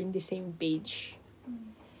that you are in the same page.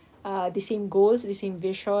 The same goals, the same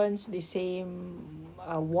visions, the same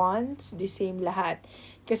wants, the same lahat.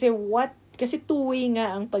 Kasi two-way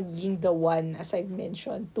nga ang pagiging the one, as I've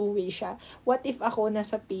mentioned. Two-way siya. What if ako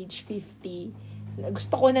nasa page 50,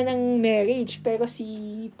 gusto ko na ng marriage, pero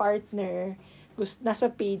si partner, nasa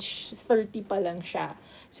page 30 pa lang siya.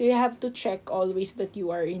 So, you have to check always that you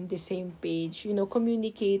are in the same page.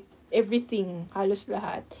 Communicate everything, halos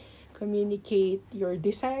lahat. Communicate your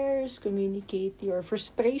desires, communicate your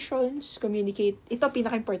frustrations, ito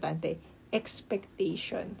pinaka-importante,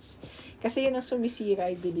 expectations. Kasi yun ang sumisira,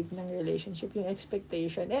 I believe, ng relationship, yung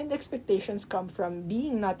expectation. And expectations come from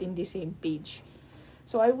being not in the same page.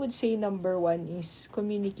 So, I would say number 1 is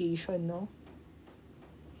communication, no?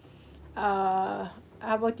 How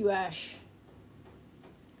about you, Ash?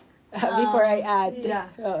 Before I add.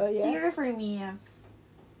 Yeah. Yeah. Siguro for me,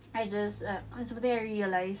 I just, something I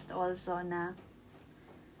realized also na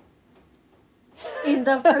in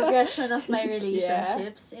the progression of my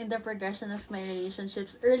relationships,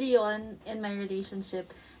 early on in my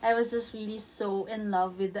relationship, I was just really so in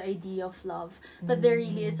love with the idea of love. But there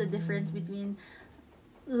really is a difference between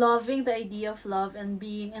loving the idea of love and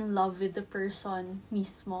being in love with the person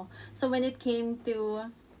mismo. So when it came to,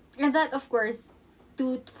 and that of course,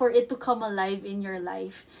 for it to come alive in your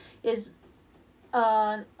life is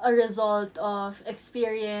a result of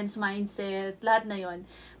experience, mindset, lahat na yon.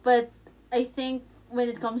 But I think when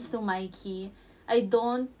it comes to Mikey, I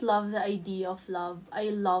don't love the idea of love. I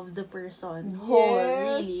love the person whole,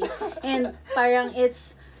 really. And parang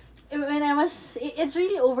it's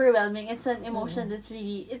really overwhelming. It's an emotion that's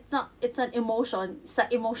really, it's an emotion, sa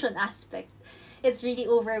emotion aspect. It's really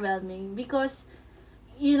overwhelming because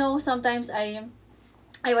sometimes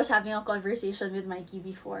I was having a conversation with Mikey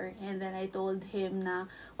before, and then I told him na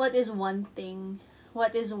what is one thing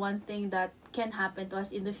that can happen to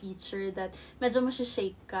us in the future that medyo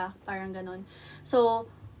shake ka, parang ganon. So,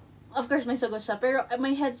 of course, may sagot siya. Pero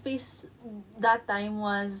my headspace that time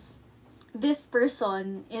was, this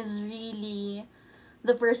person is really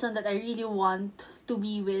the person that I really want to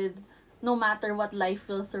be with, no matter what life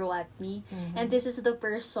will throw at me. Mm-hmm. And this is the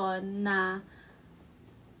person na,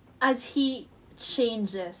 as he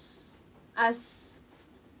changes, as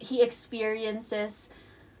he experiences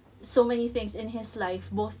so many things in his life,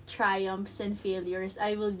 both triumphs and failures,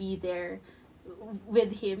 I will be there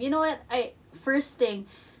with him. You know what? First thing,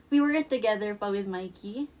 we were together pa with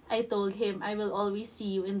Mikey. I told him, I will always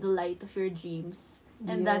see you in the light of your dreams.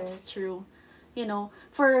 And that's true.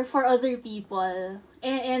 For other people.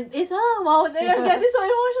 And it's, wow, I'm getting so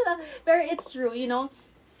emotional. But it's true,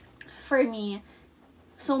 for me,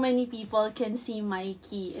 so many people can see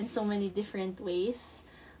Mikey in so many different ways.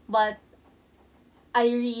 But I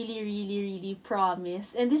really, really, really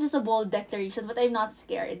promise, and this is a bold declaration, but I'm not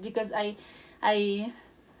scared because I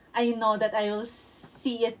know that I will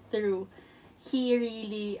see it through.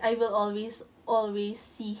 I will always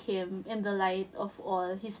see him in the light of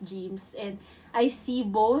all his dreams, and I see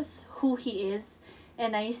both who he is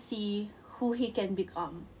and I see who he can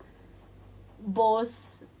become. Both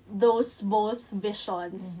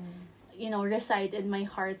visions, reside in my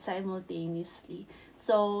heart simultaneously.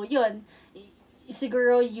 So, yun,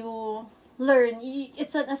 siguro you learn,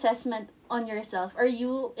 it's an assessment on yourself. Are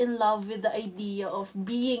you in love with the idea of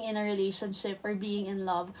being in a relationship or being in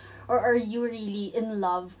love? Or are you really in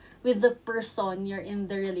love with the person you're in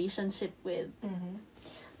the relationship with? Mm-hmm.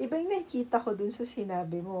 Iba yung nakikita ko dun sa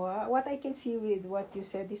sinabi mo. What I can see with what you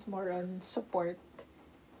said is more on support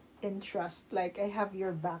and trust. Like, I have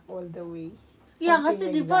your back all the way. Yeah, kasi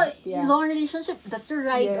like diba, yeah. long relationship, that's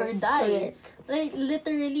ride or die. Correct. Like,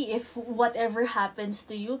 literally, if whatever happens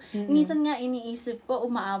to you, minsan nga iniisip ko,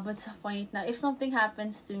 umaabot sa point na, if something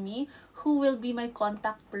happens to me, who will be my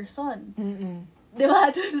contact person? Mm-mm. Diba?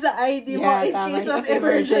 Dun sa ID mo, in case of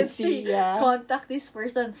emergency, contact this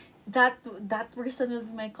person. That person will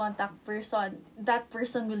be my contact person. That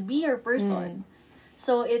person will be your person.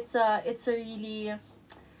 So, it's a really...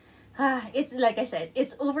 it's like I said,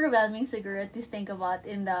 it's overwhelming siguro to think about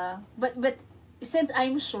but since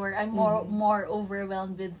I'm sure I'm more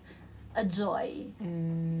overwhelmed with a joy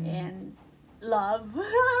and love.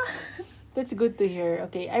 That's good to hear.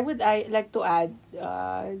 Okay, I like to add,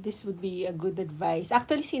 this would be a good advice.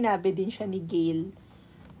 Actually, sinabi din siya ni Gail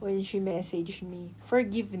when she messaged me.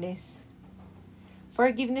 Forgiveness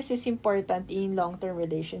is important in long-term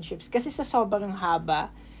relationships. Kasi sa sobrang haba,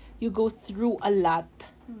 you go through a lot.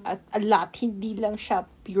 At a lot, hindi lang siya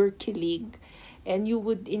pure kilig. And you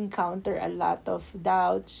would encounter a lot of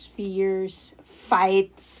doubts, fears,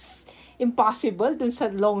 fights. Impossible dun sa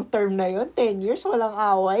long term na yun. 10 years, walang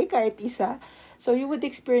away, kahit isa. So, you would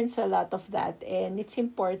experience a lot of that. And it's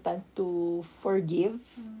important to forgive.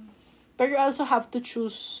 But you also have to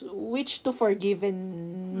choose which to forgive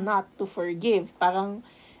and not to forgive. Parang,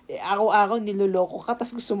 araw-araw niloloko ka,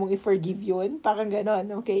 tapos gusto mong i-forgive yun. Parang ganon,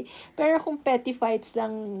 okay? Pero kung petty fights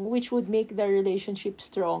lang, which would make the relationship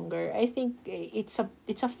stronger, I think it's a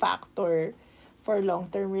factor for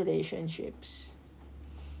long-term relationships.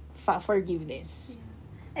 Forgiveness.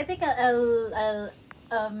 I think I'll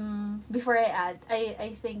before I add,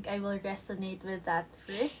 I think I will resonate with that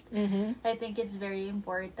first. I think it's very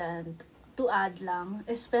important to add lang,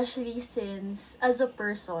 especially since as a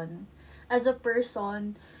person,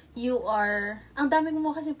 you are, ang dami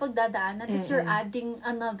mo kasi pagdadaanan, tapos you're adding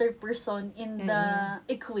another person in the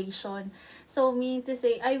equation. So, meaning to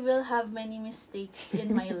say, I will have many mistakes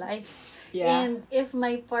in my life. And if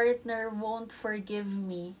my partner won't forgive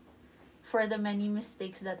me for the many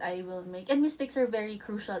mistakes that I will make, and mistakes are very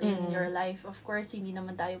crucial in your life. Of course, hindi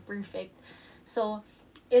naman tayo perfect. So,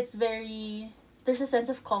 there's a sense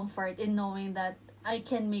of comfort in knowing that I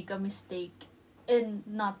can make a mistake and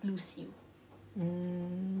not lose you.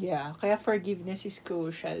 Yeah, kaya forgiveness is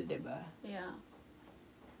crucial, diba? Yeah.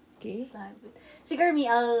 Okay. Siguro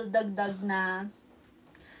I'll dagdag na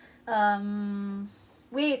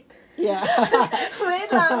wait. Yeah. Wait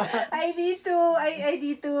lang. I need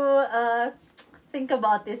to think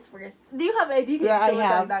about this first. Do you have anything to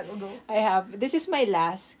dagdag? I have. This is my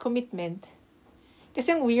last commitment.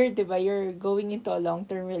 Kasi ang weird, diba? You're going into a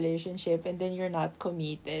long-term relationship and then you're not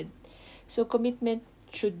committed. So, commitment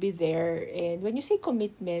should be there. And when you say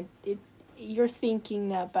commitment, you're thinking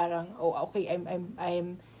na parang, oh, okay,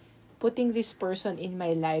 I'm putting this person in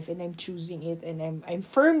my life and I'm choosing it and I'm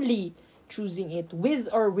firmly choosing it with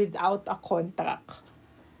or without a contract.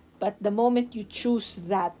 But the moment you choose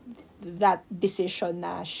that decision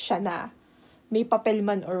na siya na, may papel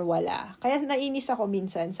man or wala. Kaya nainis ako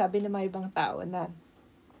minsan, sabi ng mga ibang tao na,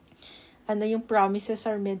 yung promises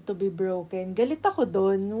are meant to be broken. Galit ako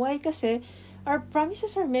doon. Why? Kasi, our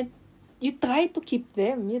promises are meant, you try to keep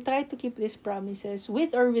them. You try to keep these promises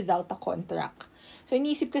with or without a contract. So,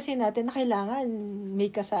 iniisip kasi natin na kailangan may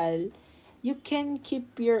kasal. You can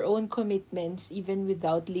keep your own commitments even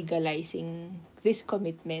without legalizing these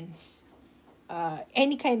commitments.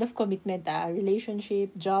 Any kind of commitment,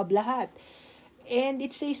 relationship, job, lahat. And it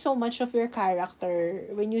says so much of your character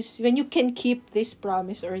when you can keep this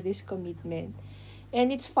promise or this commitment. And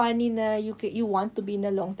it's funny na you want to be in a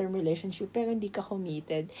long-term relationship pero hindi ka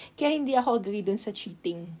committed. Kaya hindi ako agree dun sa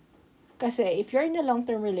cheating. Kasi if you're in a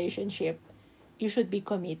long-term relationship, you should be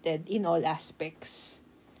committed in all aspects.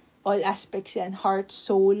 All aspects yan. Heart,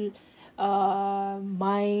 soul,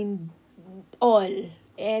 mind, all.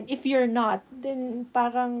 And if you're not, then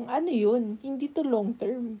parang yun, hindi to long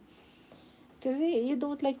term. Kasi you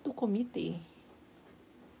don't like to commit eh.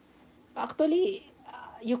 Actually,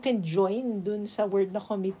 you can join dun sa word na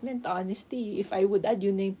commitment, honesty. If I would add,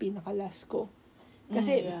 yun na yung pinaka-last ko.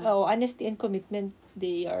 Kasi, honesty and commitment,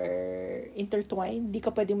 they are intertwined. Di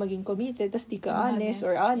ka pwedeng maging committed, tas di ka honest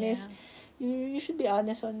or honest. Yeah. You should be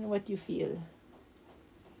honest on what you feel.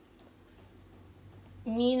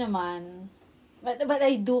 Me naman, but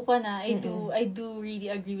I do really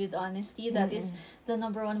agree with honesty. That is the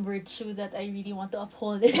number one virtue that I really want to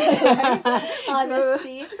uphold in my life.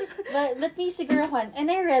 Honesty. But me siguro and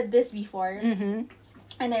I read this before. Mm-hmm.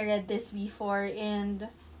 And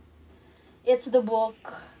it's the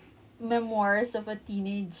book Memoirs of a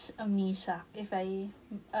Teenage Amnesiac, if I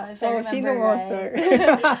remember right.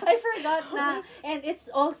 I forgot na. And it's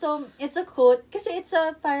a quote kasi it's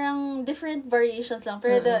a parang different variations lang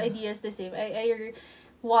pero the idea is the same. I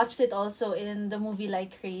watched it also in the movie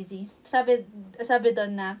Like Crazy. Sabi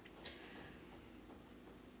doon na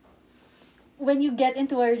when you get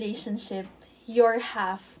into a relationship, your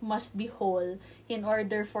half must be whole in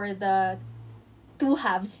order for the two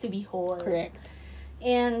halves to be whole. Correct.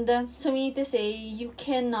 And so me to say, you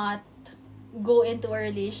cannot go into a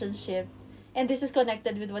relationship, and this is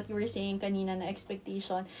connected with what you were saying kanina na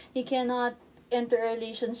expectation. You cannot enter a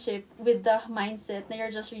relationship with the mindset na you're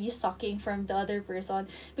just really sucking from the other person.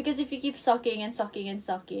 Because if you keep sucking and sucking and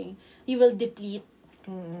sucking, you will deplete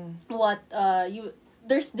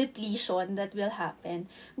there's depletion that will happen.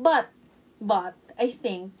 But I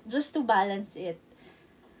think, just to balance it,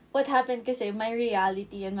 what happened kasi, my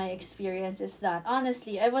reality and my experience is that,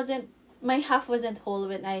 honestly, my half wasn't whole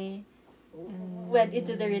when I went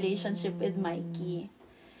into the relationship with Mikey.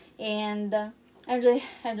 And I'm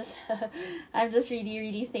just really,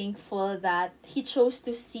 really thankful that he chose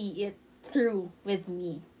to see it through with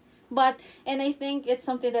me. And I think it's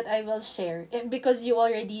something that I will share. Because you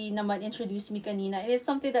already naman introduced me kanina, and it's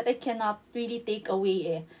something that I cannot really take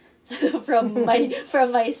away from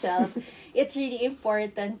myself. It's really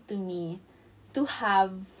important to me to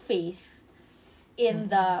have faith in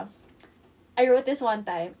I wrote this one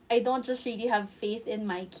time, I don't just really have faith in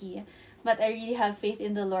Mikey, but I really have faith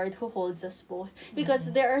in the Lord who holds us both.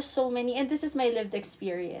 Because there are so many, and this is my lived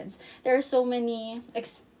experience, there are so many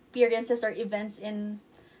experiences or events in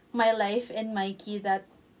my life and Mikey that,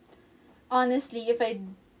 honestly, if I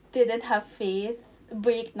didn't have faith,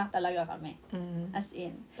 break na talaga kami. As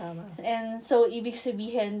in. Tama. And so, ibig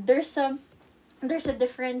sabihin, there's a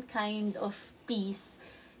different kind of peace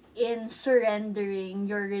in surrendering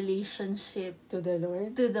your relationship to the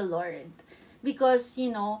Lord. Because,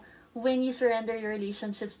 when you surrender your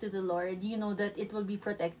relationships to the Lord, you know that it will be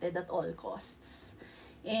protected at all costs.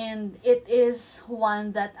 And it is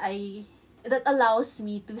one that allows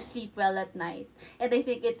me to sleep well at night. And I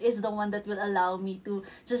think it is the one that will allow me to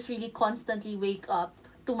just really constantly wake up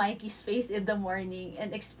to Mikey's face in the morning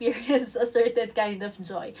and experience a certain kind of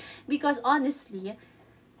joy. Because honestly,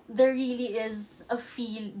 there really is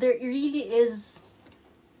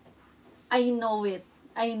I know it,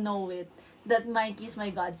 that Mikey's my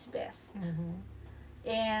God's best.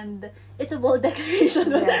 And it's a bold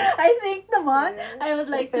declaration. Yeah. I think naman, I would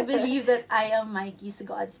like to believe that I am Mikey's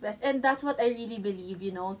God's best. And that's what I really believe,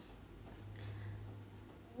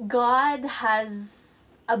 God has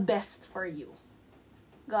a best for you.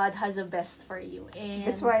 God has a best for you. And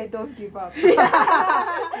that's why I don't give up.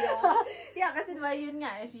 Yeah, kasi diba yun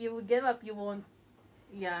nga, if you give up, you won't,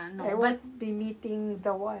 I won't be meeting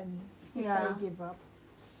the one if I give up.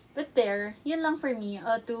 But yun lang for me,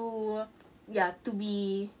 to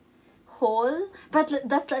be whole. But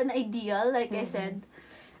that's an ideal, like I said.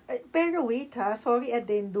 Pero wait ha, sorry,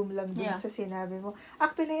 addendum lang dun Yeah. sa sinabi mo.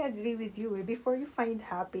 Actually, I agree with you Before you find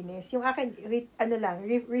happiness, yung akin,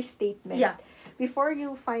 restatement. Yeah. Before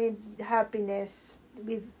you find happiness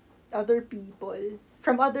with other people,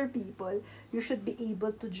 from other people, you should be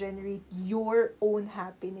able to generate your own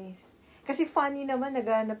happiness. Kasi funny naman,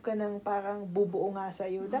 naghanap ka ng parang bubuo nga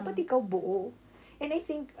sa'yo. Dapat ikaw buo. And I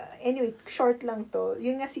think, anyway, short lang to.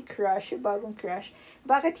 Yun nga si Crush, yung bagong Crush.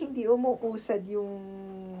 Bakit hindi umuusad yung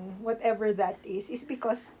whatever that is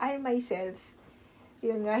because I myself,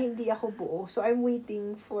 yun nga, hindi ako buo. So, I'm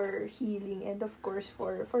waiting for healing and of course,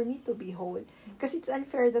 for me to be whole. Kasi it's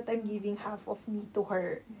unfair that I'm giving half of me to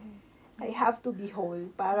her. I have to be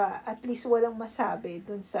whole para at least walang masabi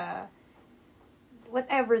dun sa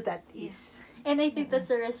whatever that is. And I think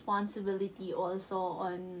that's a responsibility also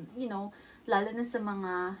on, lalo na sa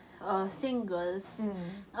mga singles.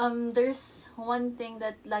 There's one thing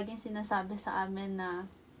that laging sinasabi sa amin na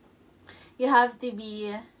you have to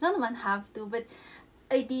be, not naman have to, but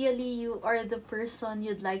ideally you are the person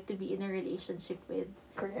you'd like to be in a relationship with.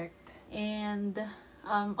 Correct. And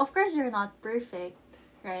of course you're not perfect,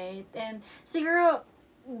 right? And siguro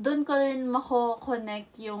doon ko rin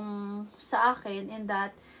mako-connect yung sa akin in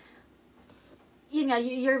that yun nga,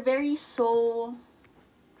 you're very whole.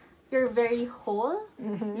 You're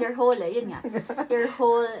whole, yun nga. You're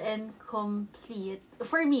whole and complete.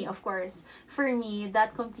 For me, of course. For me,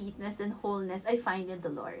 that completeness and wholeness, I find in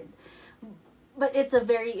the Lord. But it's a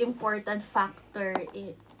very important factor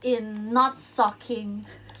in not sucking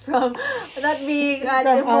from, not being an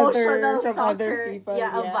emotional sucker.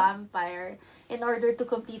 A vampire. In order to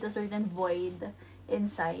complete a certain void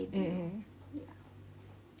inside you.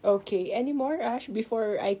 Okay, any more, Ash,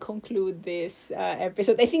 before I conclude this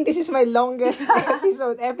episode? I think this is my longest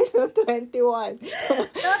episode 21.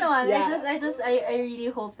 No, I really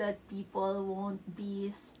hope that people won't be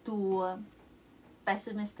too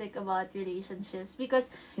pessimistic about relationships because,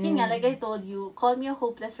 yun nga, like I told you, call me a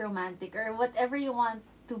hopeless romantic or whatever you want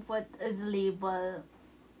to put as a label,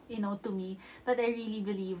 to me. But I really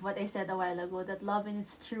believe what I said a while ago, that love in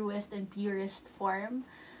its truest and purest form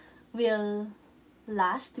will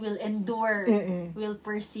last, will endure, will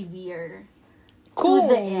persevere to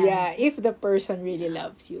the end. Yeah, if the person really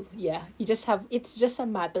loves you. Yeah, it's just a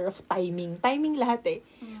matter of timing. Timing lahat eh.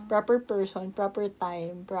 Proper person, proper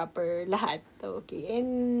time, proper lahat. Okay.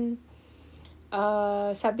 And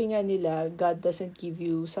sabi nga nila, God doesn't give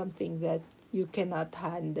you something that you cannot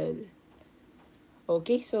handle.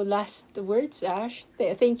 Okay, so last words, Ash.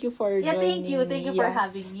 Thank you for joining. Thank you for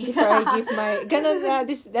having me. Before I give my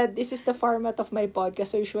this is the format of my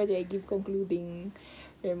podcast. So usually I give concluding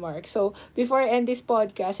remarks. So before I end this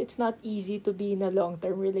podcast, it's not easy to be in a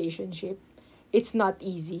long-term relationship. It's not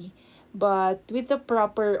easy. But with the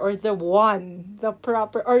proper or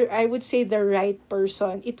I would say the right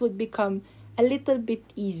person, it would become a little bit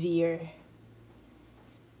easier.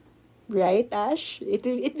 Right, Ash?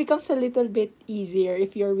 It becomes a little bit easier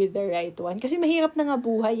if you're with the right one. Kasi mahirap na nga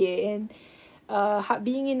buhay eh. And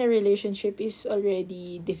being in a relationship is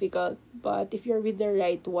already difficult. But if you're with the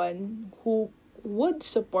right one who would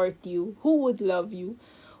support you, who would love you,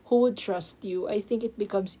 who would trust you, I think it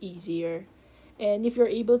becomes easier. And if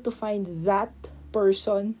you're able to find that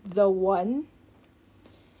person, the one,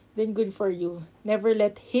 then good for you. Never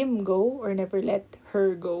let him go or never let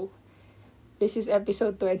her go. This is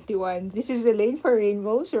episode 21. This is the Lane for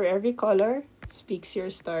Rainbows, where every color speaks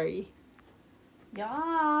your story.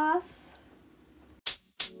 Yes.